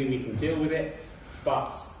 well, maybe we can deal with it,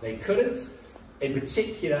 but they couldn't, in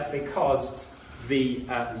particular because the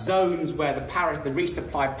zones where the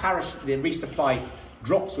resupply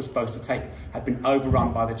drops were supposed to take had been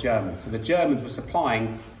overrun by the Germans. So the Germans were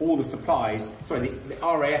supplying all the supplies, sorry, the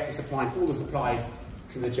RAF was supplying all the supplies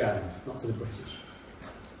to the Germans, not to the British.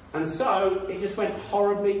 And so it just went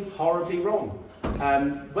horribly, horribly wrong.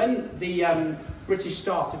 When the British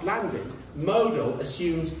started landing, Model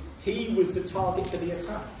assumed he was the target for the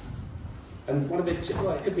attack. And one of his, well,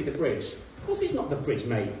 it could be the bridge. Of course it's not the bridge,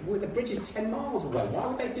 mate. The bridge is 10 miles away. Why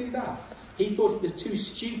would they do that? He thought it was too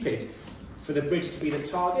stupid for the bridge to be the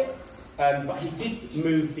target, but he did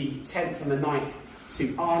move the 10th and the 9th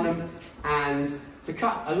to Arnhem, and to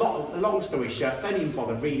cut a long story short, don't even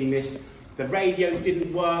bother reading this, the radios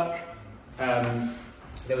didn't work,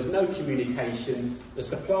 there was no communication, the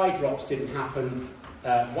supply drops didn't happen,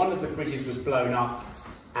 one of the bridges was blown up,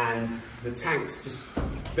 and the tanks just,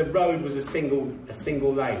 the road was a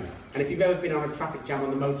single lane. And if you've ever been on a traffic jam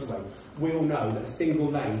on the motorway, we all know that a single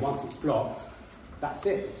lane, once it's blocked, that's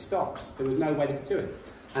it, it stops. There was no way they could do it.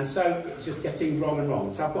 And so it was just getting wrong and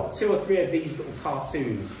wrong. So I've got 2 or 3 of these little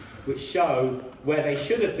cartoons which show where they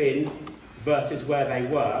should have been versus where they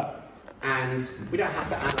were, and we don't have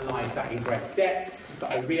to analyse that in great depth,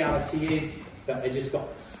 but the reality is that they just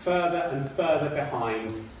got further and further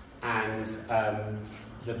behind, and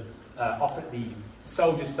the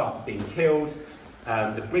soldiers started being killed,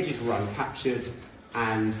 the bridges were uncaptured,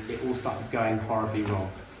 and it all started going horribly wrong.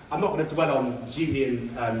 I'm not going to dwell on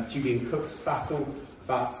Julian Cook's battle,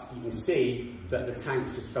 but you can see that the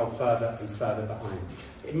tanks just fell further and further behind.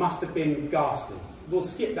 It must have been ghastly. We'll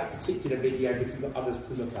skip that particular video because we've got others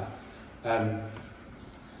to look at.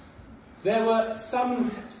 There were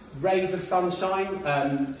some rays of sunshine.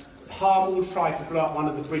 Harmel tried to blow up one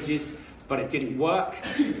of the bridges, but it didn't work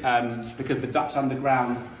because the Dutch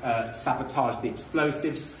underground sabotaged the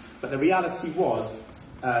explosives. But the reality was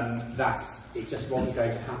that it just wasn't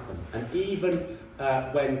going to happen. And even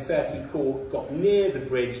when 30 Corps got near the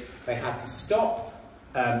bridge, they had to stop.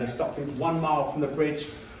 They stopped 1 mile from the bridge,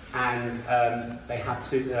 and they had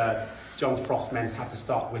to, John Frost's men had to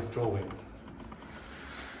start withdrawing.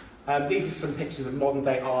 These are some pictures of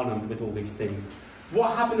modern-day Arnhem with all these things.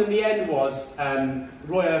 What happened in the end was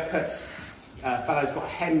Roy Urquhart's fellows got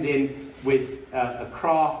hemmed in with a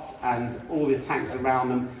craft and all the tanks around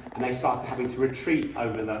them, and they started having to retreat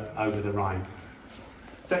over the Rhine.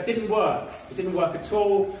 So it didn't work. It didn't work at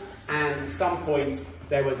all, and at some point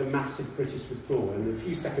there was a massive British withdrawal. And in a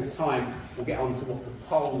few seconds' time, we'll get on to what the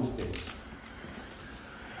Poles did.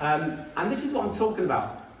 And this is what I'm talking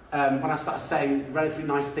about when I started saying relatively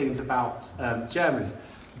nice things about Germans.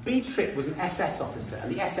 Beatrix was an SS officer,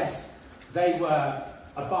 and the SS, they were,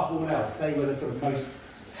 above all else, they were the sort of most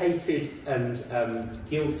hated and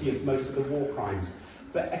guilty of most of the war crimes.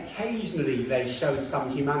 But occasionally they showed some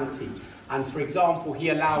humanity. And for example, he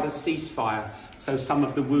allowed a ceasefire so some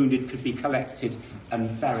of the wounded could be collected and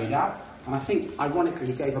ferried out. And I think, ironically,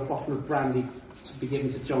 he gave a bottle of brandy to be given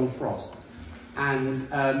to John Frost. And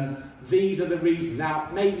these are the reasons. Now,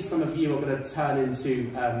 maybe some of you are going to turn into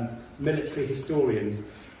military historians.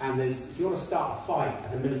 And if you want to start a fight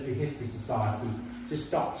at a military history society, just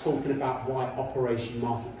start talking about why Operation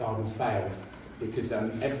Market Garden failed. Because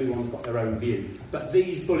everyone's got their own view. But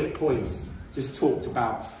these bullet points just talked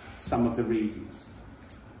about some of the reasons.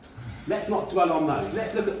 Let's not dwell on those.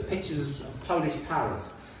 Let's look at pictures of Polish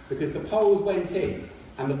Paris, because the Poles went in,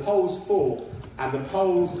 and the Poles fought, and the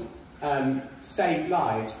Poles saved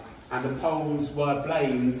lives, and the Poles were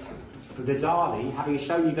blamed, bizarrely, having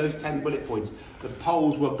shown you those 10 bullet points, the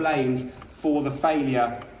Poles were blamed for the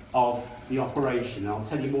failure of the operation. I'll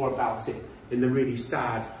tell you more about it in the really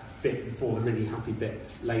sad bit before the really happy bit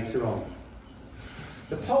later on.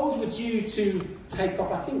 The Poles were due to take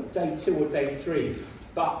off, I think, day 2 or day 3,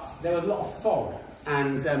 but there was a lot of fog,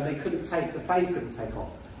 and they couldn't take, the planes couldn't take off.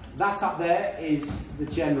 That up there is the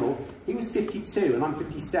general. He was 52 and I'm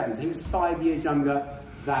 57, so he was 5 years younger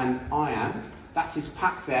than I am. That's his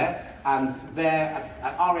pack there, and they're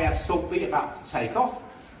at RAF Saltby about to take off.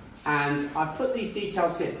 And I've put these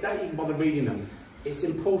details here, don't even bother reading them. It's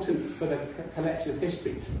important for the collection of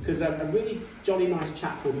history, because a really jolly nice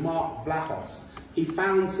chap called Mark Vlahos, he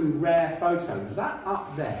found some rare photos. That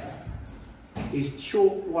up there is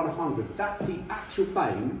Chalk 100. That's the actual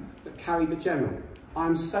plane that carried the general.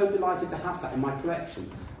 I'm so delighted to have that in my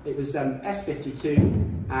collection. It was S-52,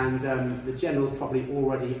 and the general's probably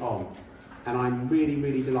already on. And I'm really,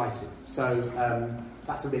 really delighted. So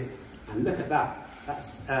that's a bit, and look at that.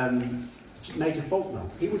 That's Major Faulkner.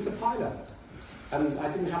 He was the pilot. And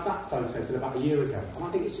I didn't have that photo until about a year ago. And I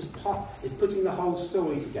think it's just it's putting the whole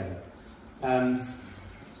story together.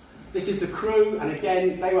 This is the crew, and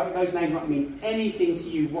again, those names won't mean anything to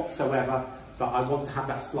you whatsoever, but I want to have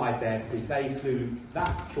that slide there because they flew that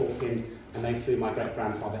chalk in, and they flew my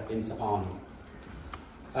great-grandfather into Arnhem.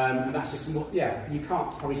 And that's just, yeah, you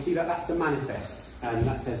can't probably see that. That's the manifest, and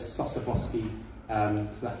that says Sosabowski, so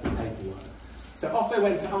that's the paperwork. So off they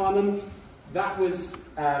went to Arnhem. That was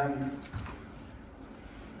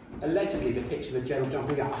allegedly the picture of the general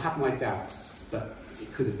jumping out. I have my doubts, but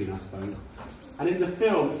it could have been, I suppose. And in the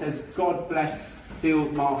film it says, "God bless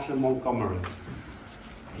Field Marshal Montgomery."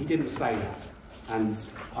 He didn't say that, and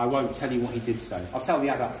I won't tell you what he did say. I'll tell the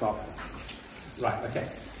adults after. Right, okay.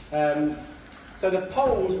 So the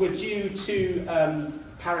Poles were due to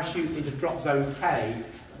parachute into drop zone K.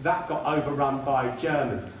 That got overrun by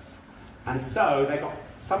Germans. And so they got,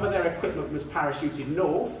 some of their equipment was parachuted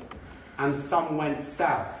north and some went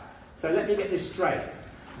south. So let me get this straight.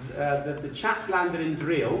 The chaps landed in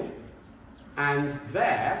Drill, and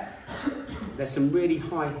there's some really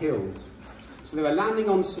high hills. So they were landing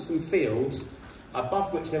onto some fields,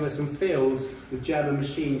 above which there were some fields with German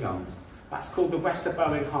machine guns. That's called the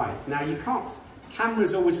Westerboing Heights. Now you can't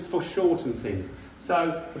cameras always foreshorten things.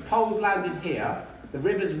 So the Poles landed here, the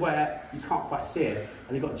river's where you can't quite see it,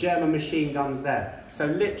 and they've got German machine guns there. So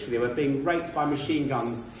literally they were being raked by machine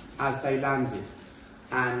guns as they landed.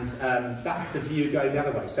 And that's the view going the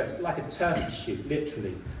other way. So it's like a turkey shoot,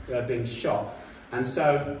 literally. They were being shot. And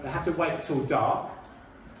so they had to wait till dark.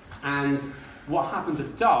 And what happens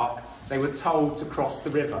at dark, they were told to cross the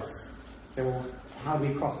river. They were, how do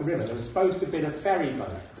we cross the river? There was supposed to have been a ferry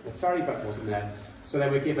boat. The ferry boat wasn't there, so they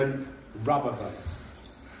were given rubber boats.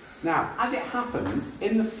 Now, as it happens,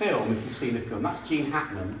 in the film, if you've seen the film, that's Gene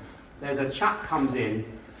Hackman, there's a chap comes in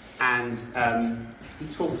and he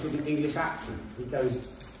talks with an English accent. He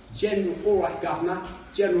goes, "General, all right, Governor,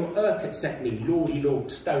 General Urquhart sent me, Lordy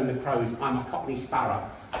Lord, stone the crows, I'm a Cockney sparrow."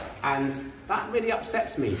 And that really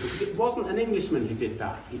upsets me, because it wasn't an Englishman who did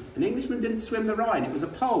that. An Englishman didn't swim the Rhine, it was a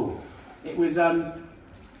Pole. It was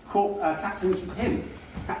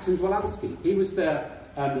Captain Zwolanski. He was the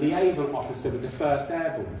liaison officer with the 1st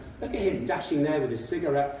Airborne. Look at him dashing there with his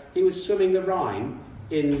cigarette. He was swimming the Rhine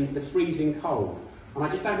in the freezing cold. And I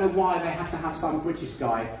just don't know why they had to have some British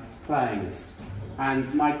guy playing this.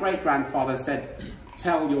 And my great-grandfather said,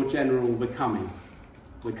 "Tell your general we're coming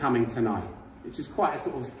tonight," which is quite a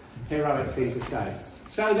sort of heroic thing to say.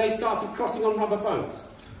 So they started crossing on rubber boats.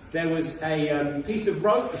 There was a piece of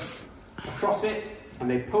rope across it, and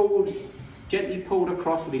they gently pulled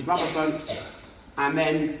across with these rubber boats, and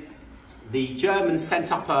then the Germans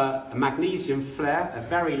sent up a magnesium flare, a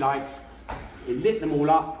very light. It lit them all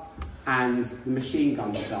up, and the machine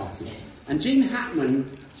gun started. And Gene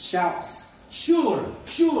Hackman shouts, "Sure,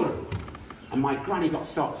 sure!" And my granny got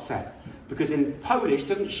so upset, because in Polish,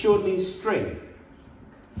 doesn't sure mean string?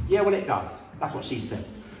 Yeah, well it does. That's what she said.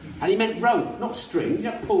 And he meant rope, not string. You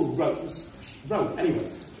don't pull ropes. Rope. Anyway,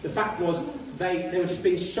 the fact was they were just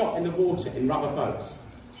being shot in the water in rubber boats.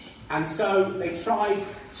 And so they tried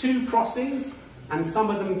 2 crossings, and some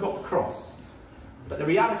of them got across. But the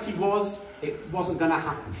reality was, it wasn't going to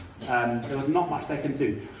happen. There was not much they can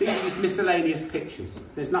do. These are just miscellaneous pictures.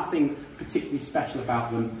 There's nothing particularly special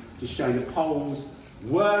about them, just showing the Poles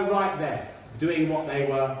were right there, doing what they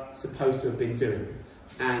were supposed to have been doing.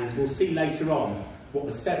 And we'll see later on what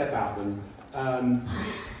was said about them.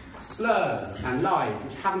 Slurs and lies,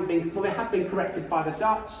 which haven't been, well, they have been corrected by the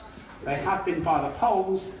Dutch, they have been by the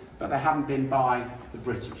Poles, but they haven't been by the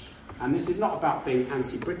British. And this is not about being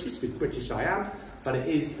anti-British, because British I am, but it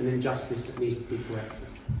is an injustice that needs to be corrected.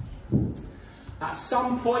 At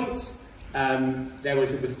some point, there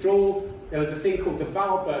was a withdrawal. There was a thing called the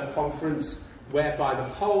Valberg Conference, whereby the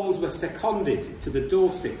Poles were seconded to the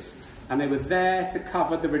Dorsets, and they were there to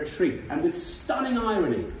cover the retreat. And with stunning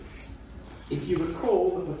irony, if you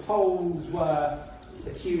recall that the Poles were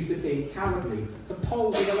accused of being cowardly, the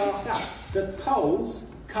Poles were the last out. The Poles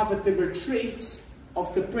covered the retreat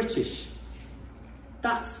of the British.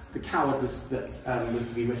 That's the cowardice that was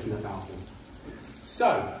to be written about them.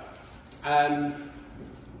 So,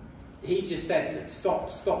 he just said,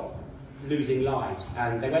 stop losing lives.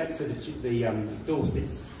 And they went to the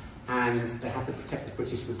Dorsets, and they had to protect the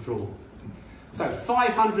British withdrawal. So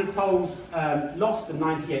 500 Poles lost and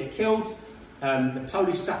 98 killed. The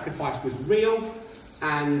Polish sacrifice was real,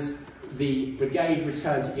 and the brigade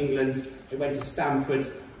returned to England. It went to Stamford,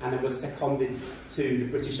 and it was seconded to the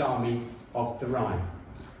British Army of the Rhine.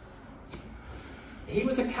 He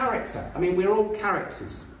was a character. I mean, we're all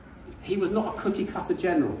characters. He was not a cookie-cutter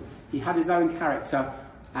general. He had his own character,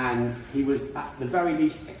 and he was, at the very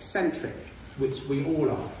least, eccentric, which we all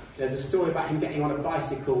are. There's a story about him getting on a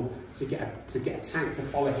bicycle to get a tank to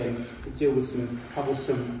follow him to deal with some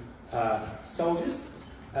troublesome soldiers,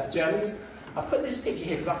 Germans. I put this picture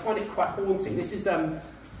here because I find it quite haunting. This is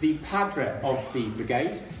the padre of the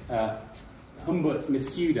brigade, Humbert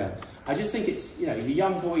Masuda. I just think it's, you know, he's a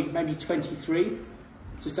young boy, maybe 23,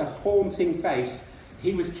 just a haunting face.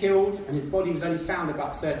 He was killed, and his body was only found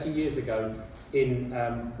about 30 years ago in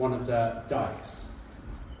one of the dikes.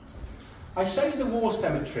 I show you the war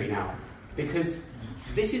cemetery now, because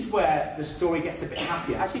this is where the story gets a bit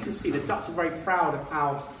happier. As you can see, the Dutch are very proud of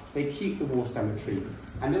how they keep the war cemetery.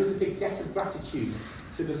 And there was a big debt of gratitude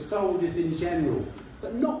to the soldiers in general,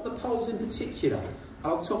 but not the Poles in particular.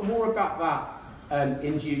 I'll talk more about that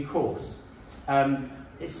in due course.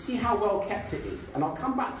 See how well kept it is. And I'll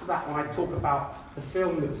come back to that when I talk about the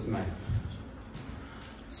film that was made.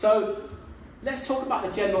 So let's talk about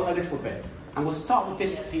the general a little bit. And we'll start with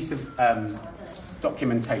this piece of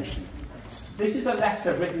documentation. This is a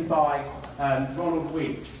letter written by Ronald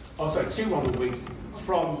Weeks, to Ronald Weeks,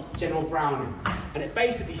 from General Browning. And it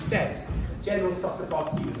basically says that General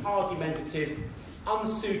Sosabowski was argumentative,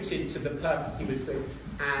 unsuited to the purpose he was doing,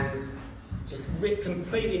 and just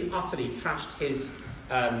completely and utterly trashed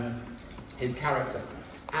his character.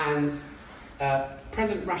 And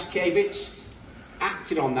President Raszkiewicz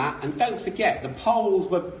acted on that, and don't forget, the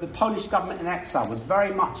Polish government in exile was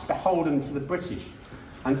very much beholden to the British,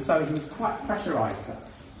 and so he was quite pressurised.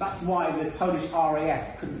 That's why the Polish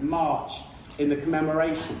RAF couldn't march in the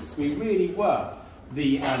commemorations. We really were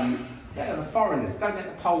the foreigners. Don't let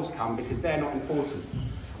the Poles come because they're not important.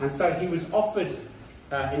 And so he was offered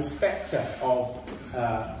inspector of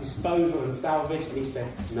disposal and salvage, and he said,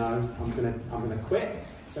 "No, I'm gonna quit."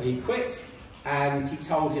 So he quit, and he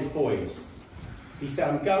told his boys. He said,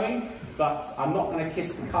 "I'm going, but I'm not going to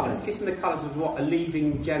kiss the colours." Kissing the colours was what a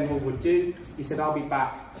leaving general would do. He said, "I'll be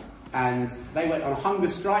back." And they went on a hunger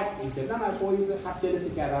strike. He said, "No, boys, let's have dinner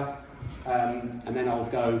together, and then I'll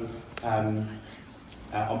go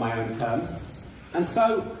on my own terms." And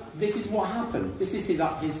so this is what happened. This is his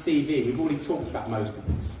CV. We've already talked about most of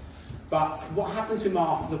this. But what happened to him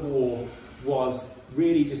after the war was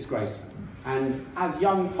really disgraceful. And as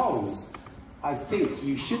young Poles, I think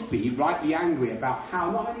you should be rightly angry about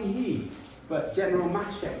how not only he, but General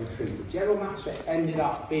Maczek were treated. General Maczek ended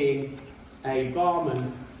up being a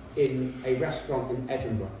barman in a restaurant in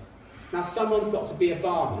Edinburgh. Now, someone's got to be a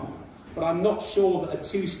barman, but I'm not sure that a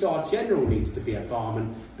two-star general needs to be a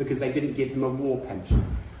barman because they didn't give him a war pension.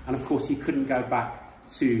 And of course, he couldn't go back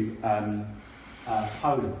to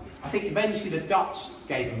Poland. I think eventually the Dutch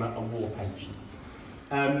gave him a war pension.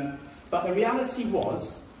 But the reality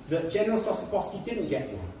was that General Sosabowski didn't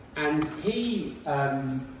get one, and he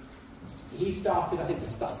started, I think,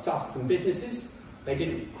 started some businesses. They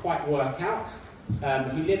didn't quite work out.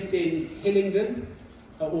 He lived in Hillingdon,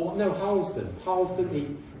 Harlesden. Harlesden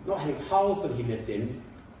he lived in,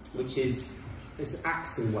 which is this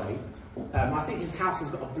Acton way. I think his house has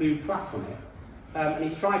got a blue plaque on it. And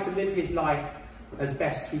he tried to live his life as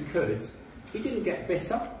best he could. He didn't get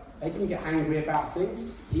bitter. He didn't get angry about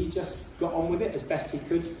things. He just got on with it as best he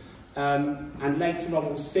could. And later on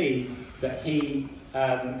we'll see that he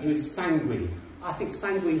was sanguine. I think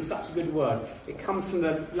sanguine is such a good word. It comes from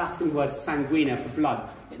the Latin word sanguina, for blood.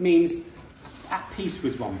 It means at peace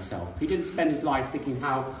with oneself. He didn't spend his life thinking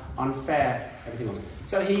how unfair everything was.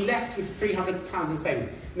 So he left with £300 in savings.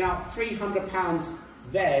 Now, £300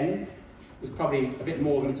 then is probably a bit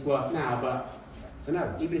more than it's worth now, but I don't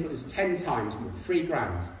know, even if it was 10 times more,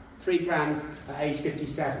 £3,000. £3,000 at age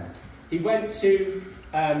 57. He went to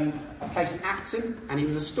a place in Acton, and he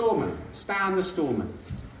was a storeman, Stan the storeman.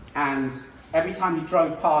 And every time he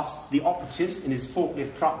drove past the operatives in his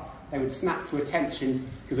forklift truck, they would snap to attention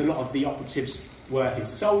because a lot of the operatives were his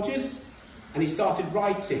soldiers. And he started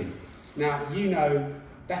writing. Now, you know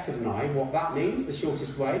better than I what that means, the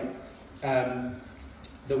shortest way.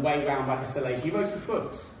 The way round by Castellation. He wrote his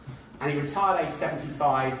books. And he retired age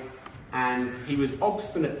 75. And he was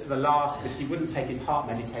obstinate to the last because he wouldn't take his heart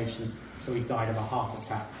medication, so he died of a heart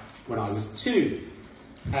attack when I was 2.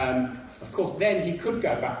 Of course, then he could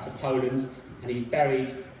go back to Poland, and he's buried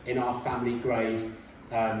in our family grave.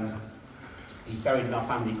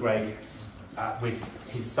 With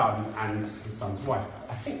his son and his son's wife.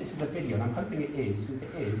 I think this is a video, and I'm hoping it is. If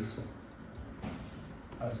it is,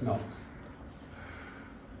 oh, it's not.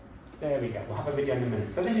 There we go. We'll have a video in a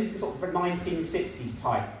minute. So this is sort of 1960s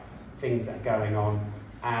type things that are going on,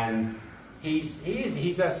 and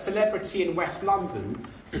he's a celebrity in West London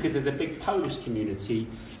because there's a big Polish community,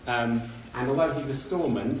 and although he's a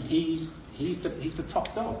storeman, he's the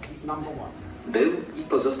top dog. He's number one. Był i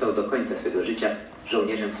pozostał do końca swego życia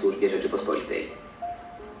żołnierzem w służbie Rzeczypospolitej.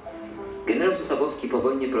 Generał Sosabowski po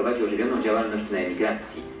wojnie prowadził ożywioną działalność na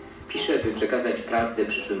emigracji. Pisze, by przekazać prawdę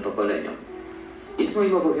przyszłym pokoleniom. Jest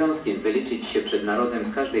moim obowiązkiem wyliczyć się przed narodem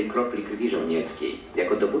z każdej kropli krwi żołnierskiej.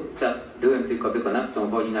 Jako dowódca byłem tylko wykonawcą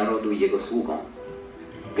woli narodu i jego sługą.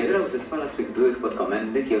 Generał zespala swych byłych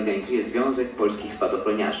podkomendnych i organizuje Związek Polskich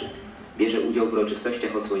Spadochroniarzy. Bierze udział w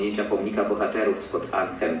uroczystościach odsłonięcia pomnika bohaterów spod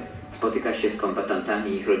Arnhem. Spotyka się z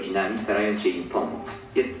kombatantami i ich rodzinami, starając się im pomóc.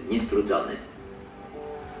 Jest niestrudzony.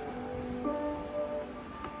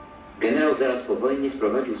 Generał zaraz po wojnie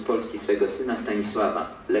sprowadził z Polski swego syna Stanisława,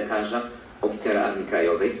 lekarza, oficera Armii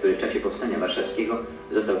Krajowej, który w czasie Powstania Warszawskiego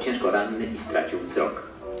został ciężko ranny i stracił wzrok.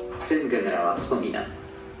 Syn generała wspomina.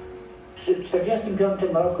 W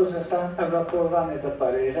 1945 roku zostałem ewakuowany do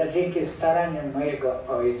Paryża dzięki staraniom mojego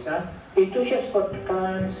ojca i tu się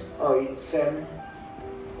spotkałem z ojcem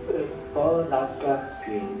po latach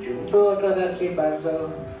 5. Było to raczej bardzo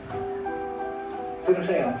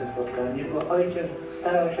wzruszające spotkanie, bo ojciec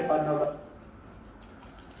starał się panować.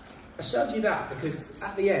 I showed you that because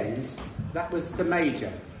at the end, that was the major.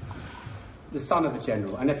 the son of the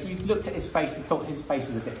general. And if you looked at his face and thought his face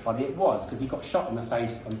was a bit funny, it was, because he got shot in the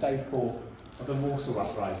face on day 4 of the Warsaw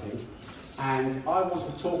Uprising. And I want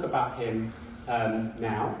to talk about him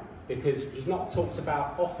now, because he's not talked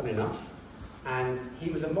about often enough. And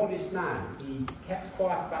he was a modest man. He kept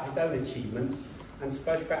quiet about his own achievements and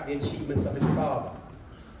spoke about the achievements of his father.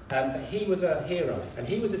 But he was a hero, and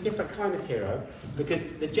he was a different kind of hero, because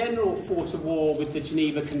the general fought a war with the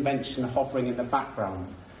Geneva Convention hovering in the background.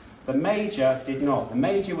 The major did not. The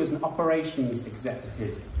major was an operations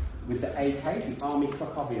executive with the AK, the Army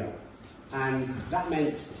Krakowiak, and that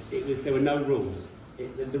meant there were no rules.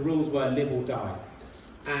 The rules were live or die.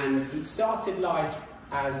 And he started life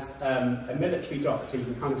as a military doctor. You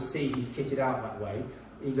can kind of see he's kitted out that way.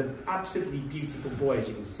 He's an absolutely beautiful boy, as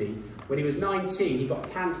you can see. When he was 19, he got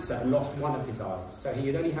cancer and lost one of his eyes. So he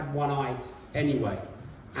had only had one eye anyway.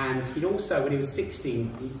 And he'd also, when he was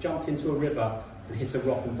 16, he jumped into a river and hit a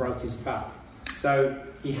rock and broke his back. So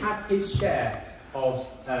he had his share of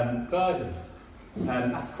burdens.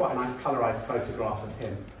 That's quite a nice colorised photograph of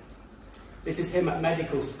him. This is him at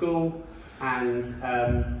medical school, and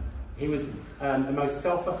he was the most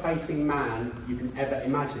self-effacing man you can ever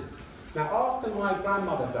imagine. Now, after my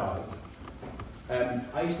grandmother died,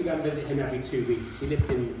 I used to go and visit him every 2 weeks. He lived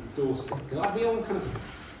in Dorset.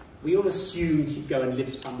 We all assumed he'd go and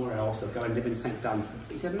live somewhere else or go and live in St Dunstan.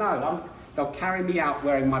 He said, no, they'll carry me out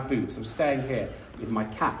wearing my boots. I'm staying here with my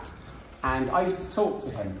cat. And I used to talk to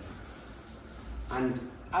him. And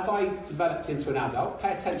as I developed into an adult,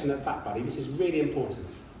 pay attention at that, buddy, this is really important.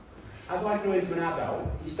 As I grew into an adult,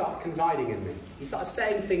 he started confiding in me. He started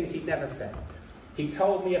saying things he'd never said. He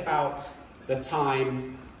told me about the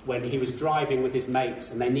time when he was driving with his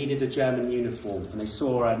mates and they needed a German uniform, and they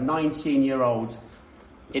saw a 19-year-old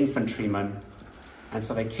infantryman, and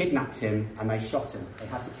so they kidnapped him and they shot him. They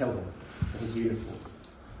had to kill him for his uniform.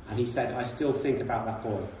 And he said, I still think about that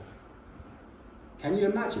boy. Can you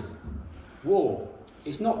imagine? War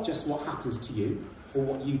is not just what happens to you or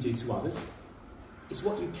what you do to others. It's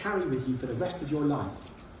what you carry with you for the rest of your life.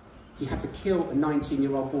 He had to kill a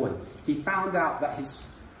 19-year-old boy. He found out that his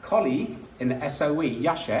colleague in the SOE,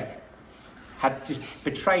 Jacek, had just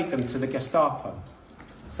betrayed them to the Gestapo.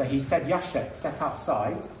 So he said, Jacek, step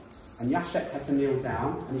outside, and Jacek had to kneel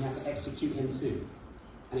down, and he had to execute him too.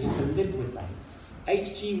 And he had to live with that.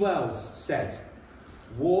 H.G. Wells said,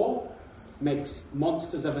 war makes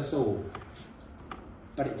monsters of us all,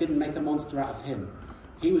 but it didn't make a monster out of him.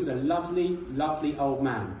 He was a lovely, lovely old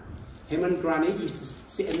man. Him and Granny used to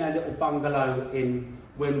sit in their little bungalow in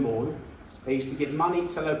Wimborne. They used to give money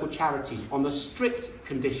to local charities on the strict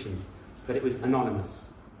condition that it was anonymous.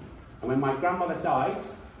 And when my grandmother died,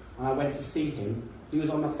 and I went to see him, he was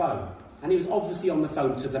on the phone. And he was obviously on the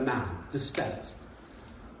phone to the man, the state,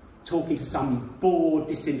 talking to some bored,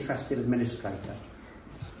 disinterested administrator.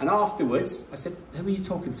 And afterwards, I said, who are you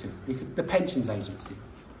talking to? He said, the pensions agency.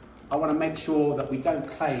 I want to make sure that we don't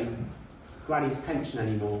claim Granny's pension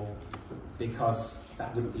anymore, because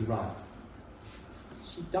that wouldn't be right.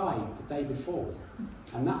 She died the day before,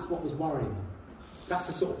 and that's what was worrying him. That's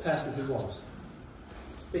the sort of person he was.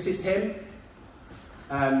 This is him.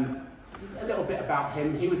 A little bit about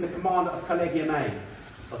him. He was the commander of Collegium A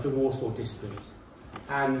of the Warsaw District.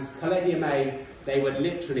 And Collegium A, they were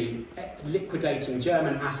literally liquidating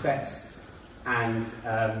German assets, and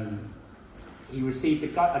he received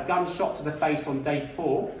a gunshot to the face on day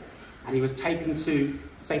 4, and he was taken to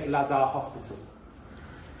St. Lazare Hospital.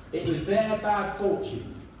 It was their bad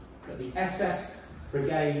fortune that the SS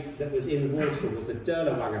brigade that was in Warsaw was the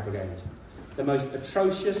Derlewanger Brigade, the most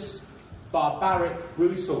atrocious, barbaric,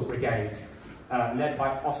 brutal brigade led by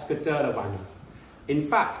Oskar Derlewanger. In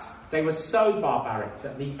fact, they were so barbaric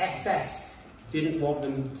that the SS didn't want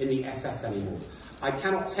them in the SS anymore. I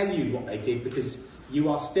cannot tell you what they did because you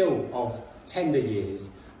are still of tender years,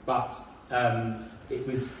 but it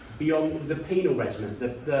was beyond, it was a penal regiment.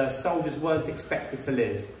 The soldiers weren't expected to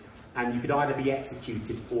live, and you could either be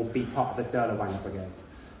executed or be part of the Derlewanger Brigade.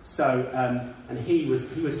 So, and he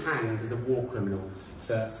was hanged as a war criminal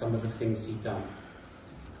for some of the things he'd done.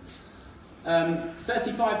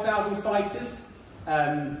 35,000 fighters,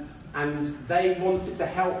 and they wanted the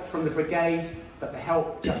help from the brigade, but the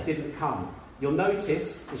help just didn't come. You'll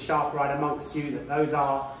notice, the sharp-eyed amongst you, that those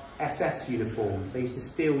are SS uniforms. They used to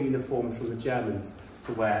steal uniforms from the Germans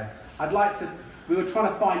to wear. We were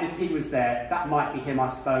trying to find if he was there. That might be him, I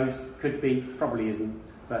suppose. Could be, probably isn't,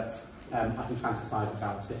 but I can fantasise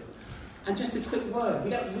about it. And just a quick word, we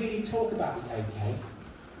don't really talk about the AK.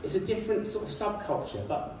 It's a different sort of subculture,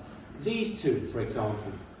 but these two, for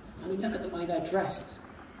example, I mean, look at the way they're dressed.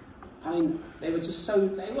 I mean, they were just so,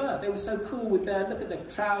 they were so cool with their, look at their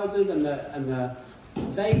trousers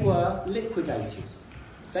they were liquidators.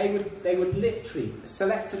 They would literally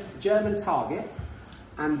select a German target,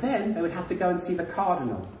 and then they would have to go and see the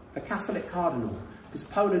cardinal, the Catholic cardinal, because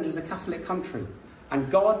Poland is a Catholic country,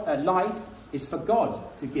 and life is for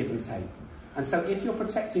God to give and take. And so if you're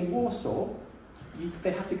protecting Warsaw,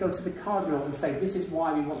 they'd have to go to the cardinal and say, this is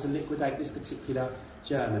why we want to liquidate this particular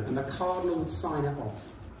German, and the cardinal would sign it off.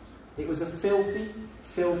 It was a filthy,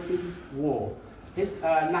 filthy war.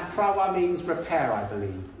 Naprawa means repair, I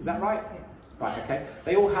believe. Is that right? Right, okay.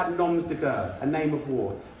 They all had noms de guerre, a name of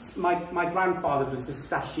war. My grandfather was a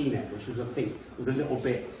Stasinek, which was, I think, was a little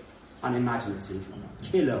bit unimaginative.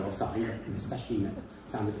 Killer or something. Stasinek.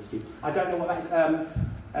 Sounds a bit cute. I don't know what that is.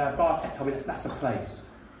 Bartek told me that's a place.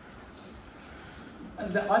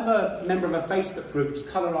 I'm a member of a Facebook group which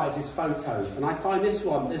colourises photos, and I find this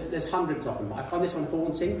one, there's hundreds of them, but I find this one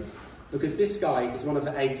haunting, because this guy is one of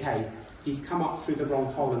the AK. He's come up through the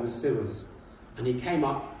wrong hole in the sewers, and he came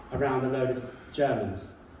up around a load of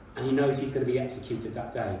Germans, and he knows he's going to be executed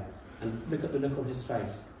that day. And look at the look on his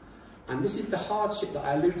face. And this is the hardship that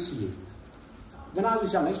I allude to you. When I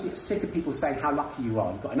was young, I used to get sick of people saying how lucky you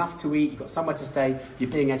are. You've got enough to eat, you've got somewhere to stay, you're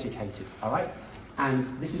being educated, all right? And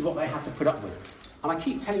this is what they had to put up with. And I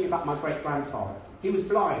keep telling you about my great-grandfather. He was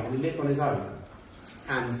blind and he lived on his own.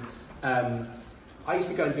 And I used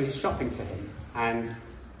to go and do his shopping for him. And,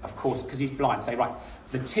 of course, because he's blind, say, right,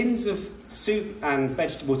 the tins of soup and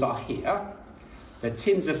vegetables are here. The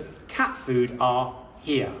tins of cat food are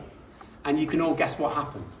here. And you can all guess what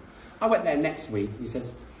happened. I went there next week. He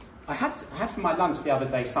says, I had for my lunch the other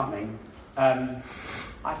day something.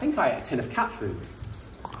 I think I ate a tin of cat food.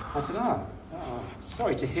 I said, oh,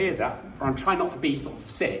 sorry to hear that. I'm trying not to be sort of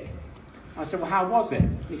sick. I said, well, how was it?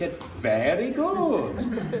 He said, very good.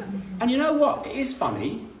 And you know what? It is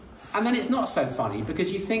funny. And then it's not so funny,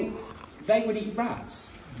 because you think they would eat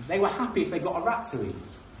rats. They were happy if they got a rat to eat.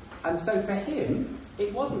 And so for him,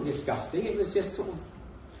 it wasn't disgusting. It was just sort of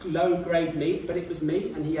low-grade meat, but it was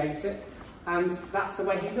meat, and he ate it. And that's the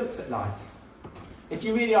way he looked at life. If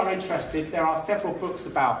you really are interested, there are several books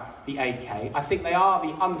about the AK. I think they are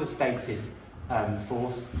the understated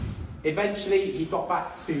force. Eventually, he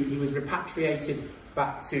was repatriated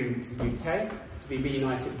back to the UK to be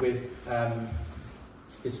reunited with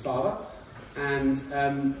his father, and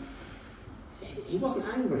he wasn't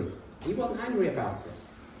angry. He wasn't angry about it.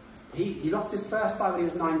 He lost his first eye when he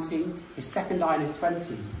was 19, his second eye in his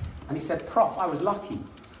 20s, and he said, Prof, I was lucky.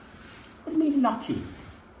 What do you mean lucky?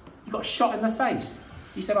 You got shot in the face.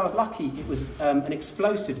 He said, I was lucky it was an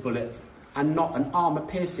explosive bullet and not an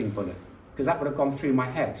armour-piercing bullet, because that would have gone through my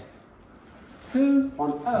head. Who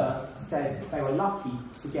on earth says they were lucky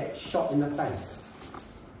to get shot in the face?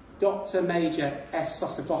 Dr. Major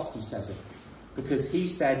Sosabowski says it, because he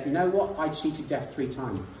said, you know what, I cheated death 3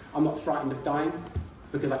 times. I'm not frightened of dying,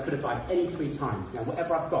 because I could have died any 3 times. Now,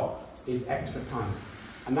 whatever I've got is extra time.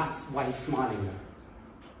 And that's why he's smiling there.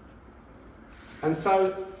 And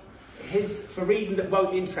so, for reasons that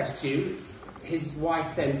won't interest you, his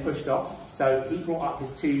wife then pushed off. So he brought up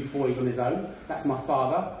his 2 boys on his own. That's my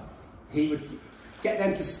father. He would get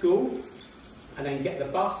them to school and then get the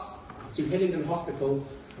bus to Hillingdon Hospital,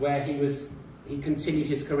 where he continued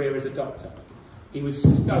his career as a doctor. He was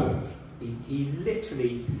stoic. He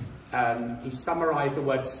literally, he summarised the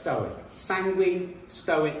word stoic. Sanguine,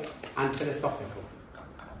 stoic, and philosophical.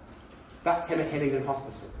 That's him at Hillingdon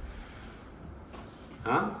Hospital.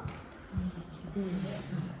 Huh?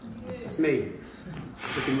 That's me.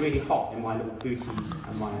 Looking really hot in my little booties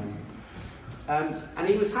and my own. And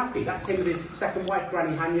he was happy. That's him with his second wife,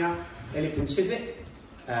 Granny Hanya. They lived in Chiswick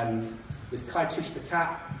with Kaitush the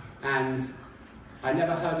cat, and I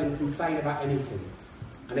never heard him complain about anything.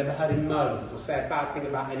 I never heard him moan or say a bad thing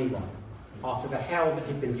about anyone after the hell that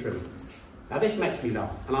he'd been through. Now this makes me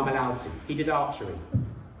laugh, and I'm allowed to. He did archery.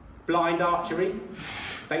 Blind archery.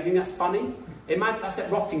 Don't you think that's funny? That's at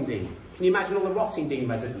Rottingdean. Can you imagine all the Rottingdean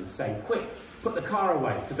residents saying, quick, put the car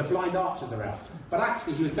away, because the blind archers are out. But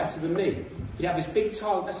actually, he was better than me. He'd have this big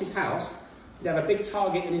target, that's his house, he'd have a big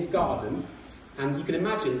target in his garden, and you can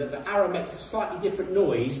imagine that the arrow makes a slightly different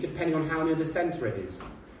noise depending on how near the centre it is.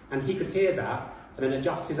 And he could hear that, and then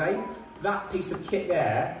adjust his aim. That piece of kit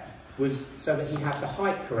there was so that he had the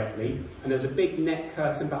height correctly, and there was a big net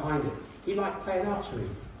curtain behind it. He liked playing archery.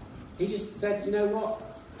 He just said, you know what,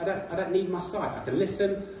 I don't need my sight. I can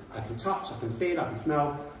listen, I can touch, I can feel, I can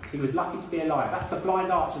smell. He was lucky to be alive. That's the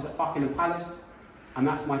blind archers at Buckingham Palace, and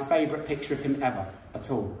that's my favourite picture of him ever, at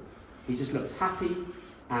all. He just looks happy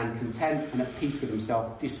and content and at peace with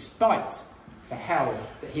himself, despite the hell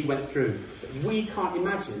that he went through. That we can't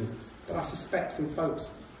imagine but I suspect some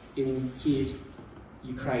folks in Kiev,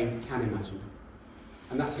 Ukraine can imagine.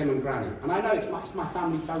 And that's him and Granny. And I know it's my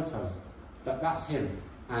family photos, but that's him.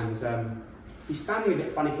 And he's standing a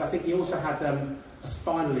bit funny because I think he also had a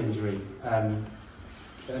spinal injury.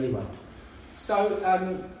 But anyway,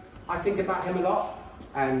 so I think about him a lot,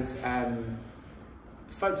 and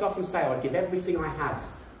folks often say, I'd give everything I had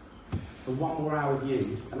for one more hour with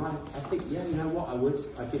you. And I think, yeah, you know what, I would.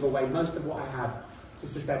 I'd give away most of what I had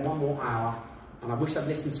just to spend one more hour, and I wish I'd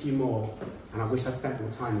listened to you more, and I wish I'd spent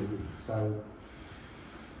more time with you. So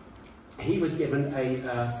he was given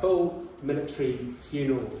a full military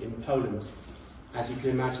funeral in Poland, as you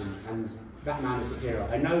can imagine, and that man is a hero.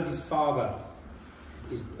 I know his father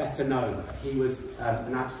is better known. He was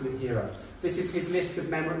an absolute hero. This is his list of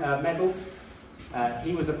medals.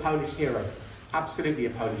 He was a Polish hero, absolutely a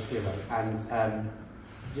Polish hero, and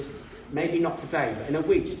just maybe not today, but in a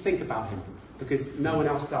week, just think about him, because no one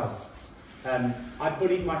else does. I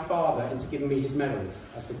bullied my father into giving me his medals.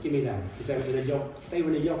 I said, give me them, because they were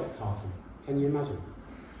in a yogurt carton. Can you imagine?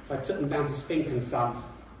 So I took them down to Spink and Son,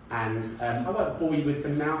 and I won't bore you with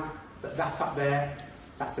them now, but that up there,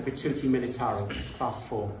 that's the Virtuti Militari, class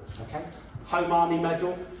 4, okay? Home Army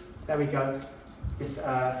Medal, there we go. I think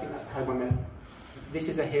that's the Home Army Medal. This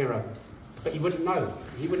is a hero, but he wouldn't know.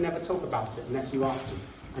 He would never talk about it unless you asked him,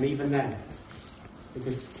 and even then,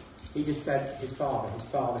 because he just said his father,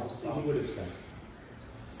 he would have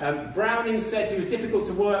said. Browning said he was difficult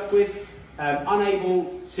to work with,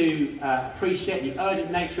 unable to appreciate the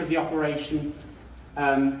urgent nature of the operation,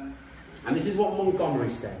 and this is what Montgomery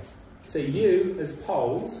said. So you, as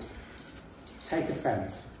Poles, take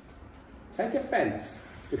offence. Take offence,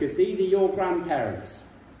 because these are your grandparents.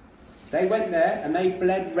 They went there and they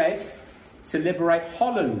bled red to liberate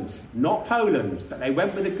Holland, not Poland, but they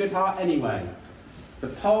went with a good heart anyway. The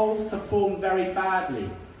Poles performed very badly,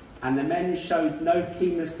 and the men showed no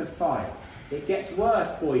keenness to fight. It gets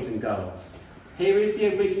worse, boys and girls. Here is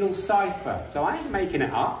the original cipher, so I ain't making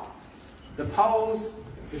it up. The Poles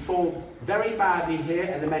performed very badly here,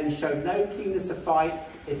 and the men showed no keenness to fight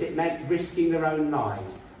if it meant risking their own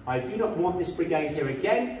lives. I do not want this brigade here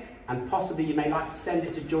again, and possibly you may like to send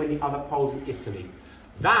it to join the other Poles in Italy.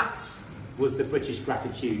 That was the British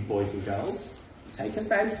gratitude, boys and girls. Take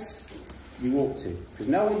offence, you ought to, because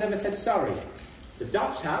no one ever said sorry. The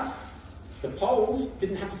Dutch have. The Poles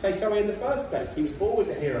didn't have to say sorry in the first place. He was always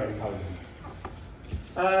a hero in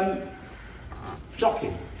Poland.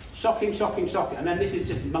 Shocking. Shocking, shocking, shocking. And then this is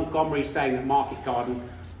just Montgomery saying that Market Garden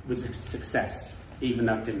was a success, even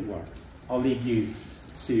though it didn't work. I'll leave you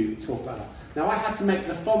to talk about that. Now, I had to make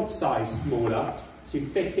the font size smaller to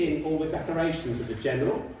fit in all the decorations of the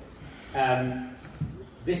General.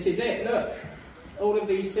 This is it, look. All of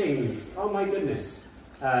these things. Oh my goodness.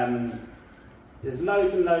 There's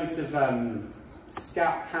loads and loads of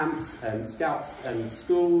scout camps, scouts and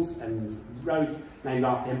schools and roads named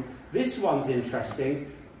after him. This one's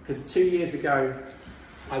interesting, because 2 years ago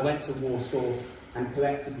I went to Warsaw and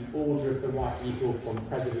collected the Order of the White Eagle from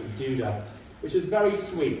President Duda, which was very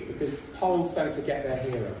sweet, because Poles don't forget their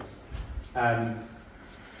heroes.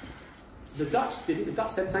 The Dutch didn't. The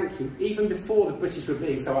Dutch said thank you, even before the British were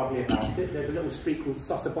being so ugly about it. There's a little street called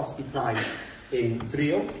Sosabowski Plein in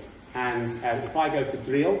Driel, and if I go to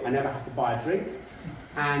Driel, I never have to buy a drink.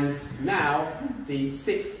 And now the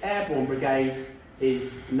 6th Airborne Brigade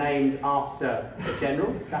is named after the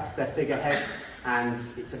General. That's their figurehead, and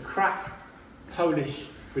it's a crack Polish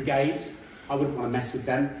brigade. I wouldn't want to mess with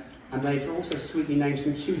them. And they've also sweetly named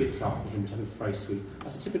some tulips after him, which I think is very sweet.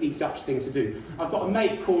 That's a typically Dutch thing to do. I've got a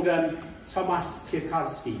mate called Tomasz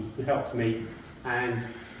Kierkarski who helps me, and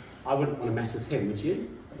I wouldn't want to mess with him, would you?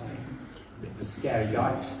 A bit of a scary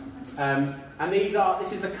guy. And this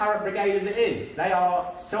is the current brigade as it is. They are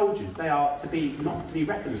soldiers. They are not to be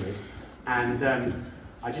reckoned with. And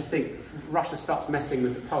I just think if Russia starts messing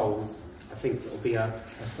with the Poles, I think it'll be a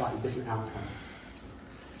slightly different outcome.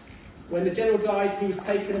 When the General died, he was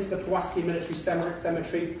taken to the Pulaski Military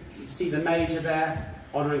Cemetery. You see the Major there,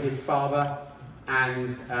 honouring his father.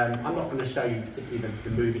 And I'm not going to show you particularly the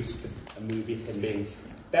movie, it's just a movie of him being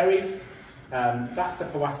buried. That's the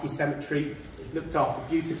Pulaski Cemetery. It's looked after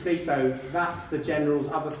beautifully. So that's the General's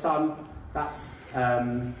other son. That's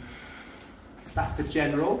the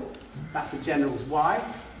General. That's the General's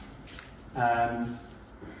wife.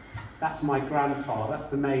 That's my grandfather. That's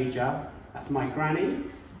the Major. That's my granny.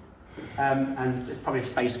 And there's probably a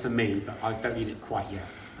space for me, but I don't need it quite yet.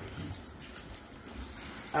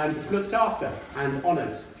 And it's looked after and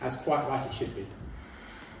honoured, as quite right it should be.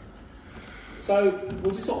 So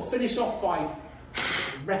we'll just sort of finish off by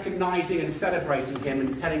recognising and celebrating him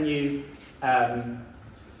and telling you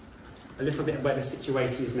a little bit of where the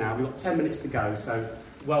situation is now. We've got 10 minutes to go, so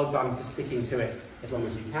well done for sticking to it as long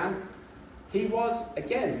as you can. He was,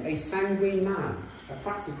 again, a sanguine man, a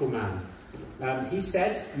practical man. He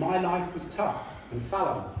said, my life was tough and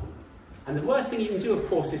fallible. And the worst thing you can do, of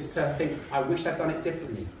course, is to think, I wish I'd done it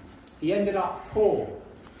differently. He ended up poor,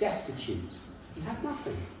 destitute. He had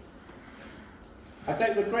nothing. I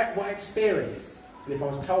don't regret what I experienced, and if I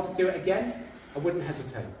was told to do it again, I wouldn't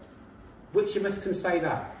hesitate. Which of us can say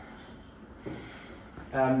that?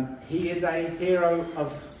 He is a hero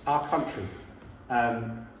of our country.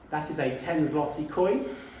 That is a 10 zloty coin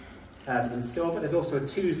in silver. There's also a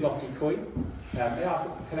 2 zloty coin. They are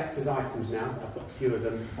sort of collector's items now. I've got a few of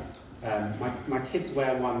them. My kids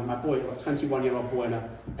wear one. My boy, got a 21-year-old boy and an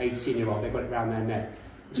 18-year-old. They've got it around their neck,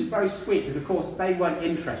 which is very sweet because, of course, they weren't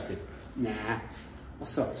interested. Nah,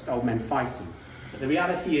 what's up? Just old men fighting. But the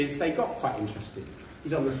reality is they got quite interested.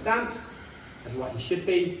 He's on the stamps, as what he should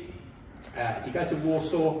be. If you go to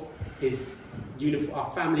Warsaw,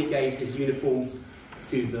 our family gave his uniform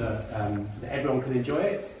so that everyone can enjoy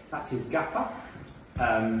it. That's his gappa,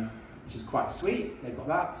 which is quite sweet. They've got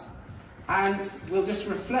that. And we'll just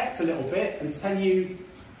reflect a little bit and tell you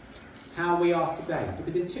how we are today.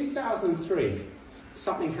 Because in 2003,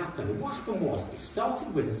 something happened. And what happened was, it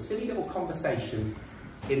started with a silly little conversation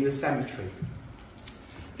in the cemetery.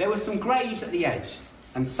 There were some graves at the edge,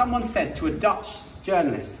 and someone said to a Dutch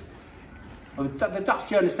journalist, or the Dutch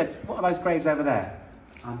journalist said, what are those graves over there?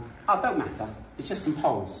 And, oh, don't matter, it's just some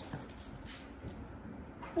Poles.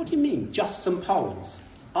 What do you mean, just some Poles?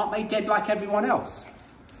 Aren't they dead like everyone else?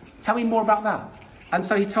 Tell me more about that. And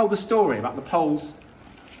so he told the story about the Poles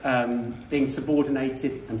being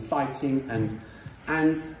subordinated and fighting,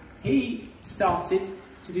 and he started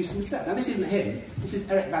to do some research. Now, this isn't him, this is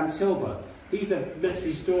Eric van Tilburg. He's a military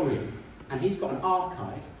historian, and he's got an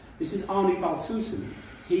archive. This is Arnie Baltusen.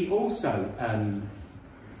 He also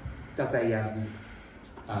does a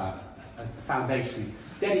foundation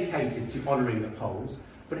dedicated to honouring the Poles,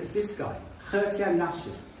 but it's this guy, Gert-Jan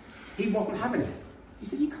Lasje. He wasn't having it. He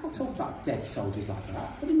said, you can't talk about dead soldiers like that.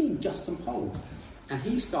 What do you mean, just some Poles? And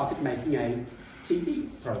he started making a TV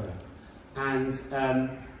programme. And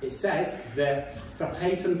it says, the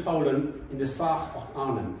Vergeten Polen in the Slough of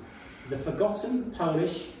Arnhem. The forgotten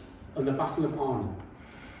Polish on the Battle of Arnhem.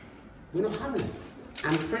 We're not having it.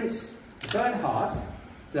 And Prince Bernhard,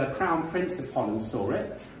 the Crown Prince of Holland, saw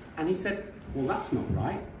it, and he said, well, that's not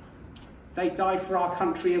right. They died for our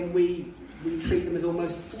country and we treat them as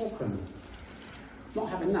almost war criminals. Not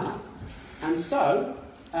having that. And so,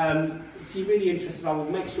 if you're really interested, I will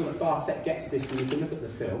make sure that Bartek gets this and you can look at the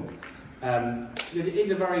film. Because it is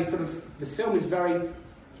a very sort of, the film is very,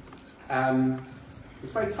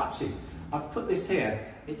 it's very touching. I've put this here.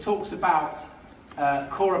 It talks about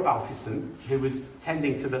Cora Baltusen, who was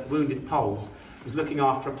tending to the wounded Poles, was looking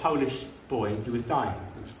after a Polish boy who was dying.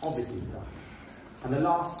 Obviously he was dying. And the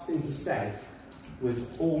last thing he said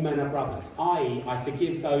was, all men are brothers, i.e., I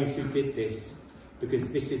forgive those who did this because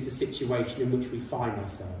this is the situation in which we find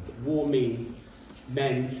ourselves. That war means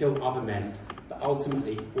men kill other men, but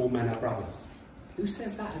ultimately all men are brothers. Who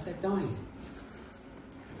says that as they're dying?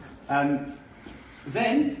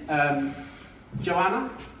 Then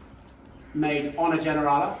Joanna made Honor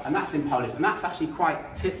Generale, and that's in Polish, and that's actually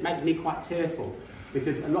made me quite tearful,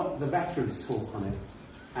 because a lot of the veterans talk on it,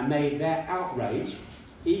 and their outrage,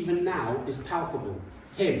 even now, is palpable.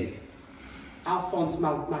 Him, Alphonse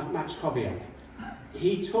Machkowiak,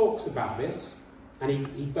 he talks about this, and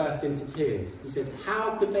he bursts into tears. He said,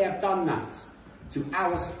 how could they have done that to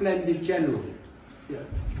our splendid general?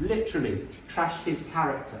 Literally, trash his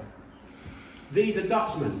character. These are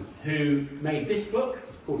Dutchmen who made this book,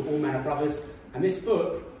 called All Men Are Brothers, and this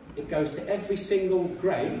book, it goes to every single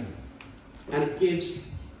grave, and it gives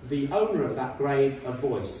the owner of that grave a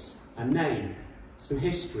voice, a name, some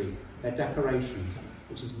history, their decorations,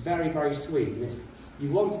 which is very, very sweet. And if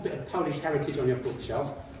you want a bit of Polish heritage on your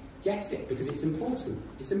bookshelf, get it, because it's important.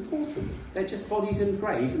 It's important. They're just bodies in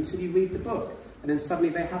graves until you read the book, and then suddenly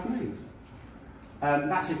they have names.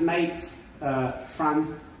 That's his mate,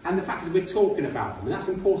 Franz. And the fact is we're talking about them, and that's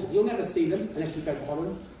important. You'll never see them unless you go to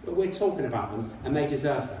Holland, but we're talking about them, and they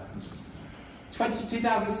deserve that.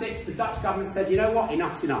 2006, the Dutch government said, you know what,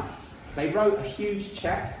 enough's enough. They wrote a huge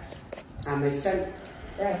cheque, and they sent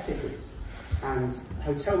air tickets and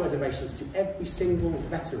hotel reservations to every single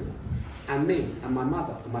veteran, and me, and my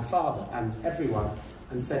mother, and my father, and everyone,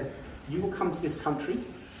 and said, you will come to this country,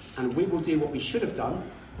 and we will do what we should have done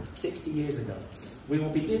 60 years ago. We will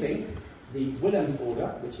be giving the Willems Order,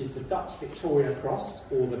 which is the Dutch Victoria Cross,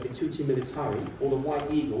 or the Virtute Militari, or the White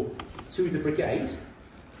Eagle, to the brigade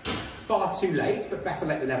far too late, but better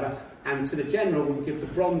late than never. And to the general, we give the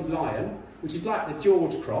Bronze Lion, which is like the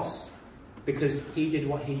George Cross, because he did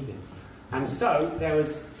what he did. And so there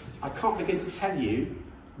was, I can't begin to tell you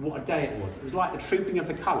what a day it was. It was like the Trooping of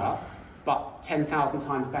the Colour, but 10,000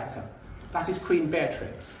 times better. That is Queen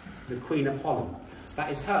Beatrix, the Queen of Holland. That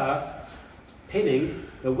is her pinning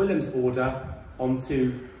the Williams Order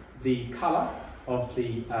onto the colour of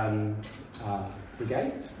the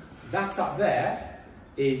brigade. That up there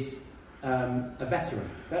is a veteran.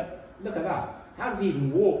 Look at that. How does he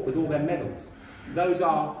even walk with all their medals? Those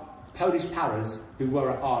are Polish paras who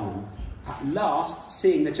were at Arnhem, at last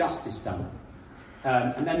seeing the justice done.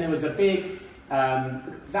 And then there was a big,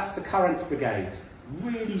 that's the current brigade.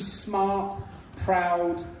 Really smart,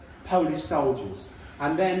 proud Polish soldiers.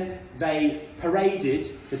 And then they paraded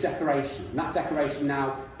the decoration. And that decoration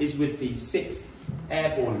now is with the 6th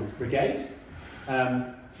Airborne Brigade.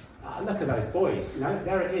 Look at those boys, you know,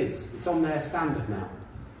 there it is. It's on their standard now.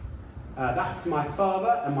 That's my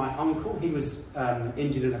father and my uncle. He was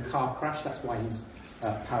injured in a car crash, that's why he's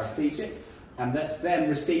paraplegic. And that's them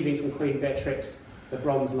receiving from Queen Beatrix the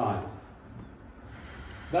Bronze Lion.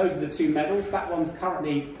 Those are the two medals. That one's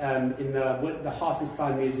currently in the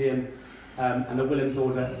Hartenstein Museum, and the Williams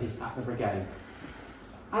Order is at the brigade.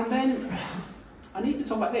 And then I need to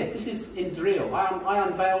talk about this. This is in drill. I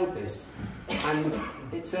unveiled this, and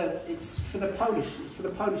it's for the Polish. It's for the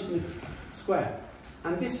Polish in the square.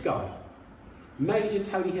 And this guy, Major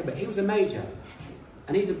Tony Hibbert, he was a major,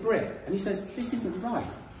 and he's a Brit, and he says this isn't right.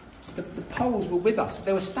 The Poles were with us.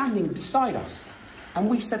 They were standing beside us, and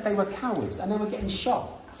we said they were cowards, and they were getting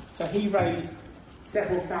shot. So he raised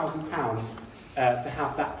several £1,000s to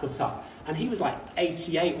have that put up. And he was like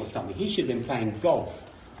 88 or something. He should have been playing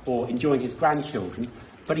golf or enjoying his grandchildren.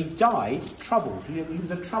 But he died troubled. He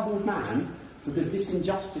was a troubled man because this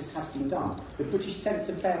injustice had been done. The British sense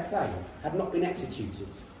of fair play had not been executed.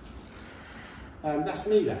 That's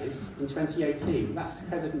me, that is, in 2018. That's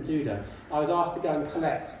President Duda. I was asked to go and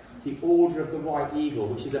collect the Order of the White Eagle,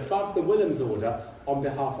 which is above the Williams Order, on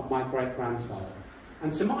behalf of my great-grandfather.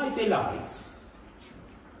 And to my delight,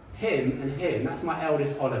 him, that's my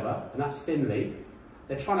eldest Oliver, and that's Finley.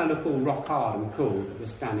 They're trying to look all rock hard and cool that we're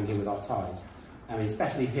standing here with our ties. I mean,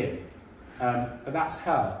 especially him. But that's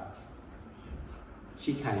her.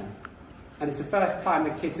 She came. And it's the first time the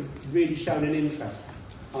kids have really shown an interest.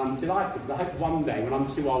 I'm delighted, because I hope one day, when I'm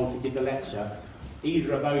too old to give the lecture,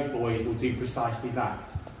 either of those boys will do precisely that.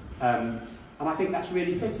 And I think that's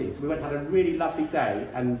really fitting. So we went and had a really lovely day,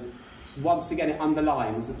 and once again it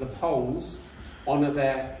underlines that the Poles honour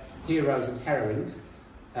their heroes and heroines.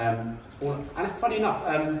 And funny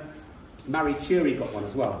enough, Marie Curie got one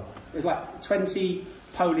as well. There's like 20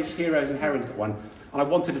 Polish heroes and heroines got one. And I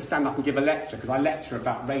wanted to stand up and give a lecture, because I lecture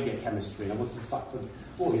about radiochemistry, and I wanted to start to,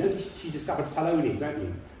 well, you know, she discovered polonium, don't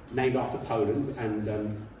you? Named after Poland,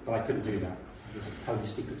 and but I couldn't do that. The Polish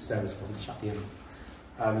Secret Service wanted to shut me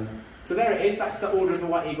down. So there it is, that's the Order of the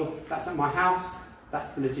White Eagle. That's at my house,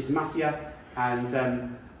 that's the Legitimatia,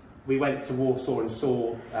 and we went to Warsaw and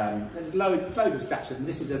saw, there's loads of statues, and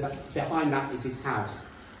this is, behind that is his house.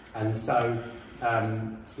 And so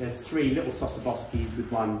there's 3 little Sosabowskis with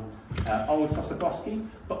one old Sosabowski,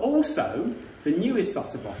 but also the newest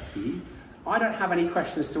Sosabowski. I don't have any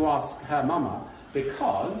questions to ask her mama,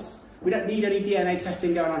 because we don't need any DNA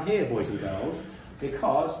testing going on here, boys and girls,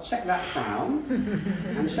 because check that frown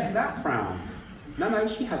and check that frown. No,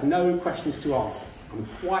 she has no questions to answer. I'm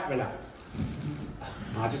quite relaxed.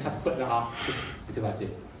 I just had to put that up just because I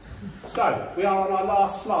did. So, we are on our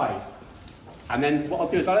last slide. And then what I'll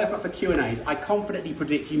do is I'll open up for Q&As. I confidently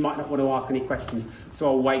predict you might not want to ask any questions, so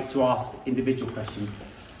I'll wait to ask individual questions.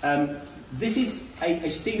 This is a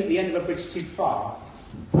scene at the end of A Bridge Too Far.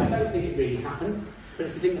 I don't think it really happened, but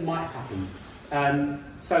it's the thing that might have happened.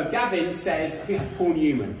 So Gavin says, I think that's Paul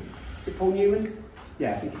Newman. Is it Paul Newman?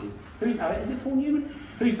 Yeah, I think it is. Is it Paul Newman?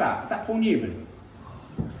 Who's that? Is that Paul Newman?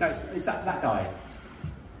 No, it's that guy.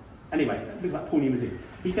 Anyway, it looks like Paul Newman too.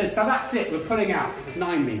 He says, so that's it, we're pulling out. It was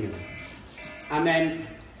 9 million. And then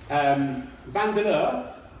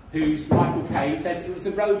Vandeleur, who's Michael Caine, says it was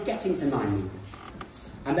the road getting to 9 million.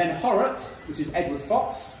 And then Horrocks, which is Edward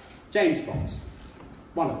Fox, James Fox,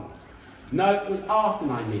 one of them. No, it was after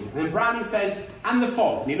 9 million. And then Browning says, and the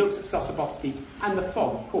fog. And he looks at Sosabowski, and the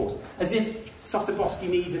fog, of course, as if Sosabowski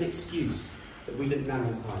needs an excuse that we didn't know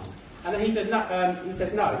in time. And then he says,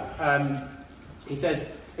 no. He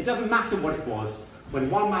says, it doesn't matter what it was. When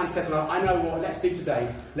one man says, well, I know what let's do today,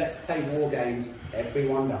 let's play war games,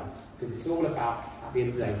 everyone does. Because it's all about, at the end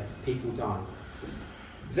of the day, people dying.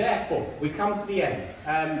 Therefore, we come to the end.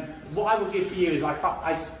 What I will do for you is,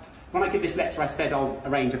 when I give this lecture, I said I'll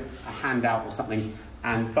arrange a handout or something,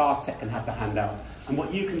 and Bartek can have the handout. And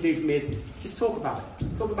what you can do for me is just talk about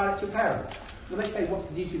it. Talk about it to your parents. When they say, what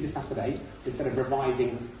did you do this Saturday? Instead of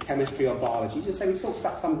revising chemistry or biology, just say, we talked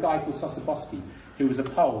about some guy called Sosabowski, who was a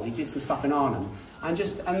Pole. He did some stuff in Arnhem.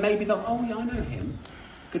 And maybe they'll, oh yeah, I know him.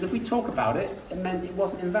 Because if we talk about it, it meant it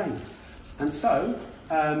wasn't in vain. And so,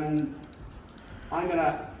 I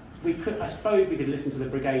suppose we could listen to the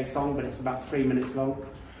brigade song, but it's about 3 minutes long.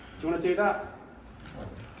 Do you want to do that?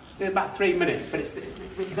 It's about 3 minutes, but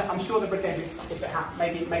I'm sure the brigade, if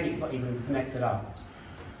it maybe it's not even connected up.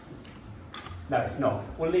 No, it's not.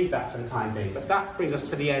 We'll leave that for the time being. But that brings us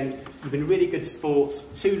to the end. You've been really good sports,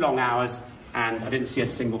 2 long hours, and I didn't see a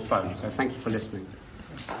single phone, so thank you for listening.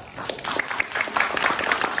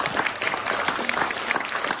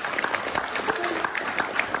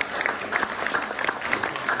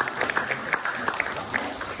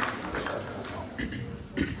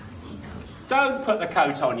 Don't put the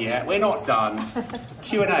coat on yet, we're not done.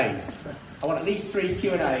 Q&As. I want at least 3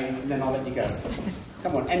 Q&As and then I'll let you go.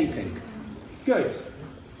 Come on, anything. Good.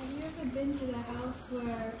 Have you ever been to the house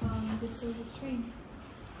where the soldiers trained?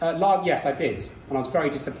 Yes, I did, and I was very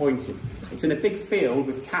disappointed. It's in a big field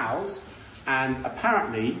with cows, and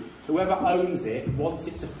apparently whoever owns it wants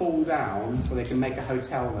it to fall down so they can make a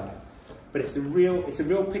hotel there. But it's a real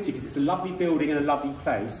pity because it's a lovely building and a lovely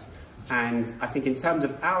place. And I think in terms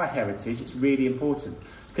of our heritage, it's really important.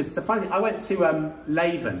 Because the funny thing, I went to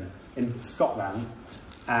Leven in Scotland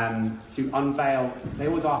to unveil, they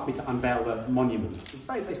always ask me to unveil the monuments.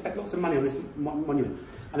 They spent lots of money on this monument.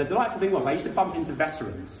 And the delightful thing was, I used to bump into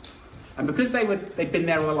veterans. And because they'd been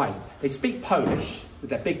there all their lives, they speak Polish with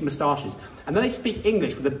their big moustaches. And then they speak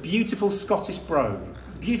English with a beautiful Scottish brogue,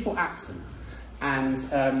 beautiful accent. And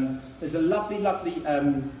there's a lovely, lovely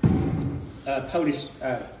Polish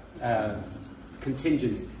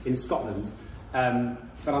contingent in Scotland,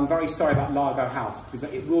 but I'm very sorry about Largo House because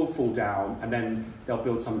it will fall down and then they'll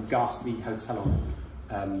build some ghastly hotel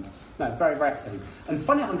on it. No, very, very upsetting. And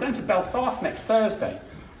funny, I'm going to Belfast next Thursday.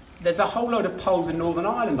 There's a whole load of Poles in Northern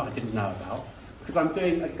Ireland that I didn't know about because I'm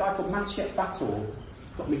doing, a guy called Maciek Battle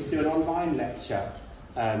got me to do an online lecture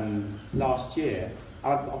last year.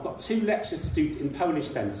 I've got 2 lectures to do in Polish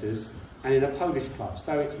centres and in a Polish club.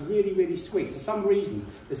 So it's really, really sweet. For some reason,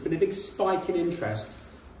 there's been a big spike in interest,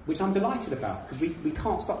 which I'm delighted about, because we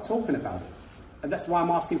can't stop talking about it. And that's why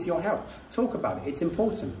I'm asking for your help. Talk about it. It's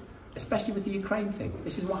important, especially with the Ukraine thing.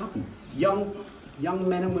 This is what happened. Young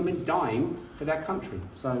men and women dying for their country.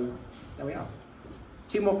 So there we are.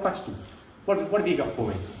 2 more questions. What have you got for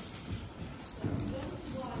me?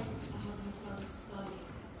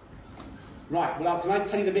 Right, well, can I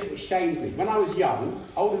tell you the bit which changed me? When I was young,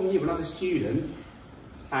 older than you, when I was a student,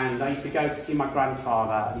 and I used to go to see my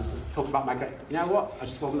grandfather, and he used to talk about you know what? I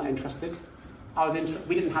just wasn't that interested.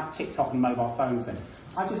 We didn't have TikTok and mobile phones then.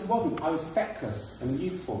 I just wasn't. I was feckless and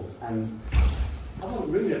youthful, and I wasn't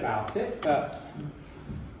rude about it, but...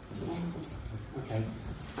 Okay.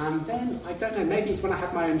 And then, I don't know, maybe it's when I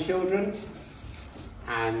had my own children,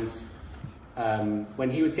 and when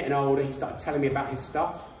he was getting older, he started telling me about his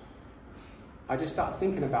stuff. I just started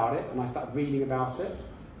thinking about it, and I started reading about it.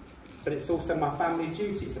 But it's also my family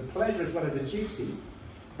duty. It's a pleasure as well as a duty,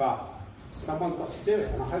 but someone's got to do it.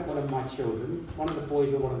 And I hope one of my children, one of the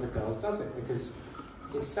boys or one of the girls, does it, because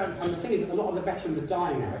it's so... And the thing is, a lot of the veterans are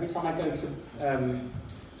dying now. Every time I go to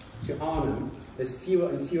Arnhem, there's fewer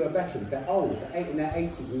and fewer veterans. They're old, they're in their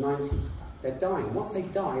 80s and 90s. They're dying. Once they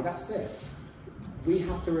die, that's it. We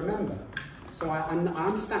have to remember. So I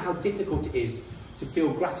understand how difficult it is to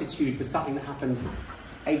feel gratitude for something that happened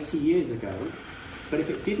 80 years ago, but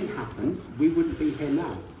if it didn't happen, we wouldn't be here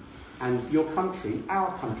now. And your country,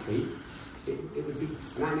 our country, it would be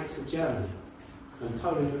an annex of Germany. And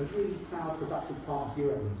Poland's a really proud, productive part of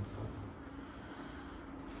Europe. So.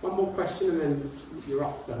 One more question and then you're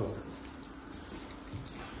off the hook.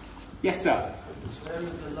 Yes, sir? Where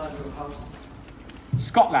is the Largo House?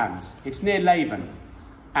 Scotland. It's near Leven.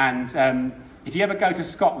 And if you ever go to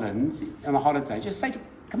Scotland on a holiday, just say,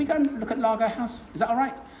 can we go and look at Largo House? Is that all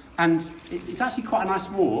right? And it's actually quite a nice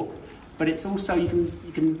walk, but it's also, you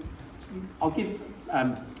can I'll give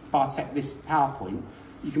Bartek this PowerPoint.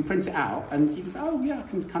 You can print it out, and you can say, oh yeah, I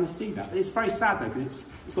can kind of see that. And it's very sad though, because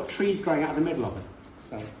it's got trees growing out of the middle of it.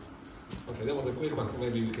 So. Okay, that was a quick one, so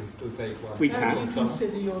maybe we can still take one. We can. How do you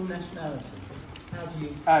consider your nationality? How do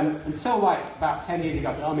you... Until like about 10 years ago,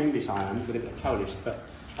 I thought, I'm English, I am, with a bit of Polish, but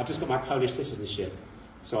I've just got my Polish citizenship,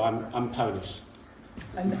 so I'm Polish.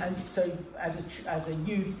 And so, as a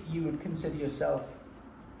youth, you would consider yourself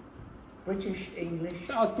British, English?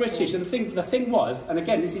 I was British, and the thing was, and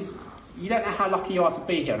again, this is you don't know how lucky you are to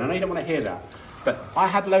be here, and I know you don't want to hear that, but I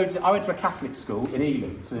had loads. I went to a Catholic school in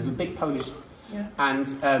Ealing, so there's a big Polish,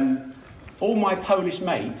 and all my Polish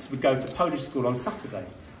mates would go to Polish school on Saturday,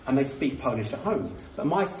 and they'd speak Polish at home. But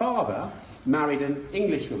my father married an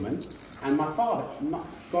English woman, and my father,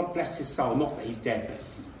 God bless his soul, not that he's dead,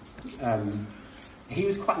 but he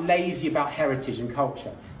was quite lazy about heritage and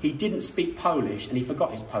culture. He didn't speak Polish, and he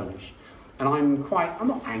forgot his Polish. And I'm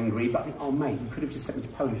not angry, but I think, oh mate, you could have just sent me to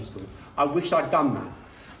Polish school. I wish I'd done that.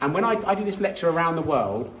 And when I do this lecture around the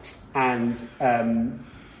world, and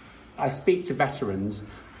I speak to veterans,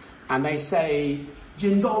 and they say,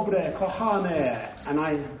 Dzień dobry, kochane, and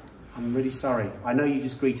I'm really sorry. I know you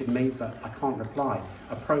just greeted me, but I can't reply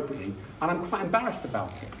appropriately, and I'm quite embarrassed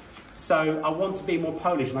about it. So I want to be more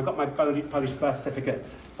Polish, and I got my Polish birth certificate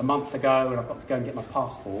a month ago, and I've got to go and get my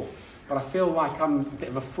passport. But I feel like I'm a bit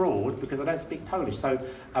of a fraud because I don't speak Polish. So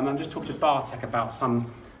I'm just talking to Bartek about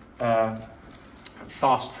some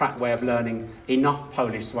fast-track way of learning enough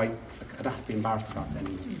Polish so I don't have to be embarrassed about it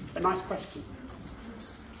anymore. A nice question.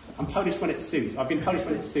 I'm Polish when it suits. I've been Polish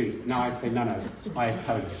when it suits, but now I'd say no, I is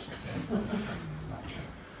Polish.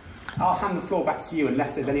 I'll hand the floor back to you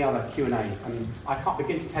unless there's any other Q&As. I mean, I can't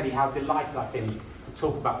begin to tell you how delighted I've been to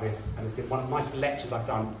talk about this, and it's been one of the nicest lectures I've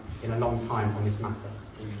done in a long time on this matter.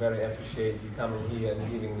 We very appreciate you coming here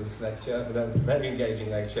and giving this lecture, a very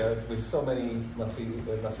engaging lecture with so many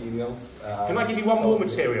materials. Can I give you one more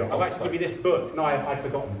material? I'd like to give you this book. No, I'd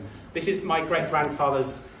forgotten. This is my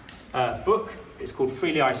great-grandfather's book. It's called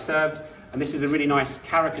Freely I Served, and this is a really nice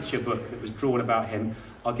caricature book that was drawn about him.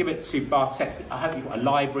 I'll give it to Bartek. I hope you've got a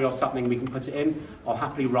library or something we can put it in. I'll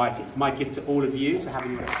happily write it. It's my gift to all of you to have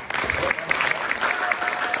you.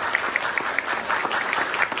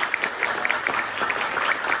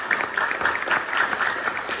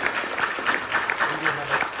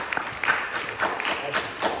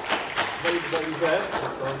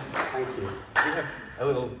 Thank you. We have a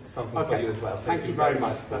little something for you as well. Thank you very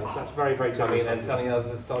much. That's very, very generous. And telling us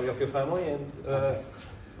the story of your family, and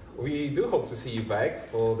we do hope to see you back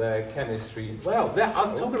for the chemistry. Well, I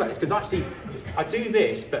was talking about this because actually I do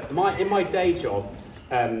this, but in my day job,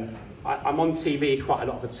 I'm on TV quite a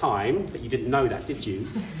lot of the time, but you didn't know that, did you?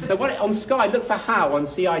 So on Sky, look for Hal on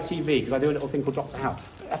CITV, because I do a little thing called Dr. Hal.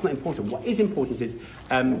 That's not important. What is important is,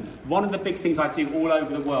 one of the big things I do all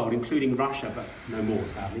over the world, including Russia, but no more,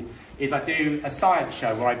 sadly, is I do a science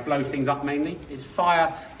show where I blow things up mainly. It's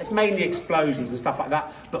fire, it's mainly explosions and stuff like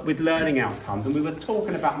that, but with learning outcomes. And we were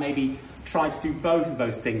talking about maybe trying to do both of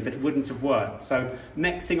those things, but it wouldn't have worked. So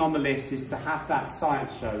next thing on the list is to have that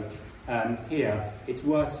science show here. It's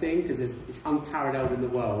worth seeing because it's unparalleled in the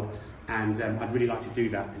world, and I'd really like to do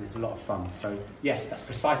that, and it's a lot of fun. So yes, that's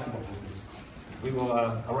precisely what we'll do. We will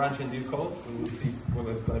arrange in due course. We will see whether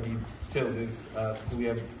it's going to be still this school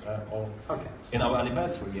year or in our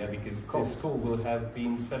anniversary year, because this school will have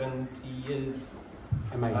been 70 years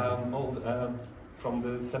old from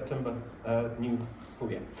the September new school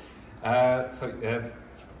year. So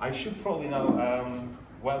I should probably now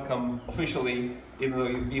welcome officially, even though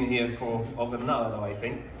you've been here for over an hour now, I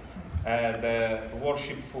think, the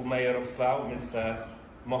worshipful Mayor of Slough, Mr.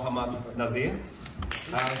 Mohammad Nazir.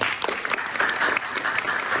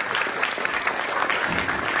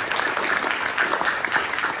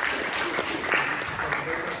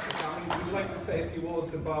 Say a few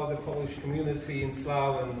words about the Polish community in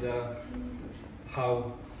Slough and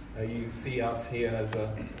how you see us here as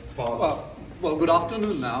a part of... Well, good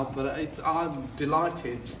afternoon now, but I'm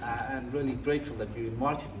delighted and really grateful that you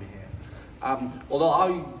invited me here. Although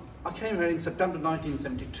I came here in September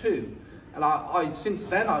 1972, and since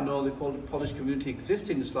then I know the Polish community exists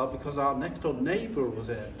in Slough because our next door neighbour was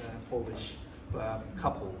a Polish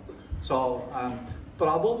couple. So, but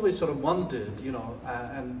I've always sort of wondered, you know,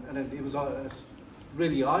 and it was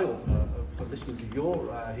really eye-opener listening to your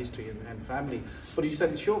history and family. But you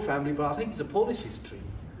said it's your family, but I think it's a Polish history.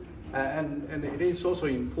 And it is also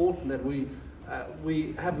important that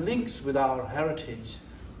we have links with our heritage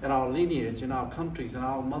and our lineage and our countries and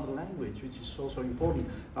our mother language, which is also important.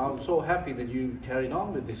 I'm so happy that you carried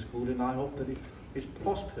on with this school, and I hope that it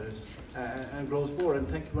prospers and grows more. And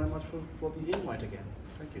thank you very much for the invite again.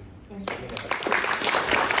 Thank you. Thank you.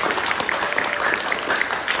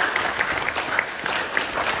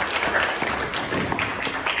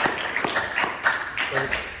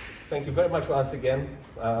 Thank you very much once again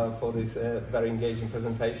for this very engaging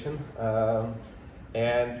presentation.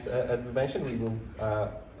 And as we mentioned, we will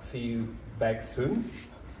see you back soon.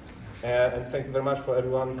 And thank you very much for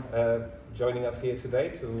everyone joining us here today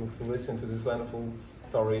to listen to this wonderful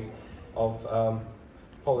story of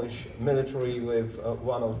Polish military with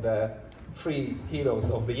one of the three heroes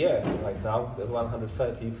of the year right now, the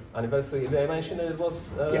 130th anniversary. They mentioned it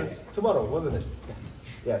was Yes. tomorrow, wasn't it?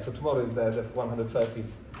 Yeah, so tomorrow is the 130th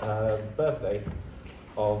birthday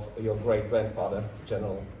of your great-grandfather,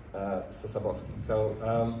 General Sosabowski. So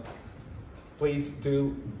please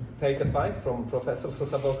do take advice from Professor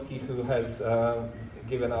Sosabowski, who has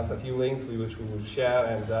given us a few links which we will share,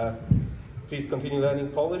 and please continue learning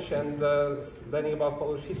Polish and learning about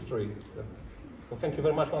Polish history. So thank you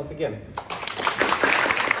very much once again.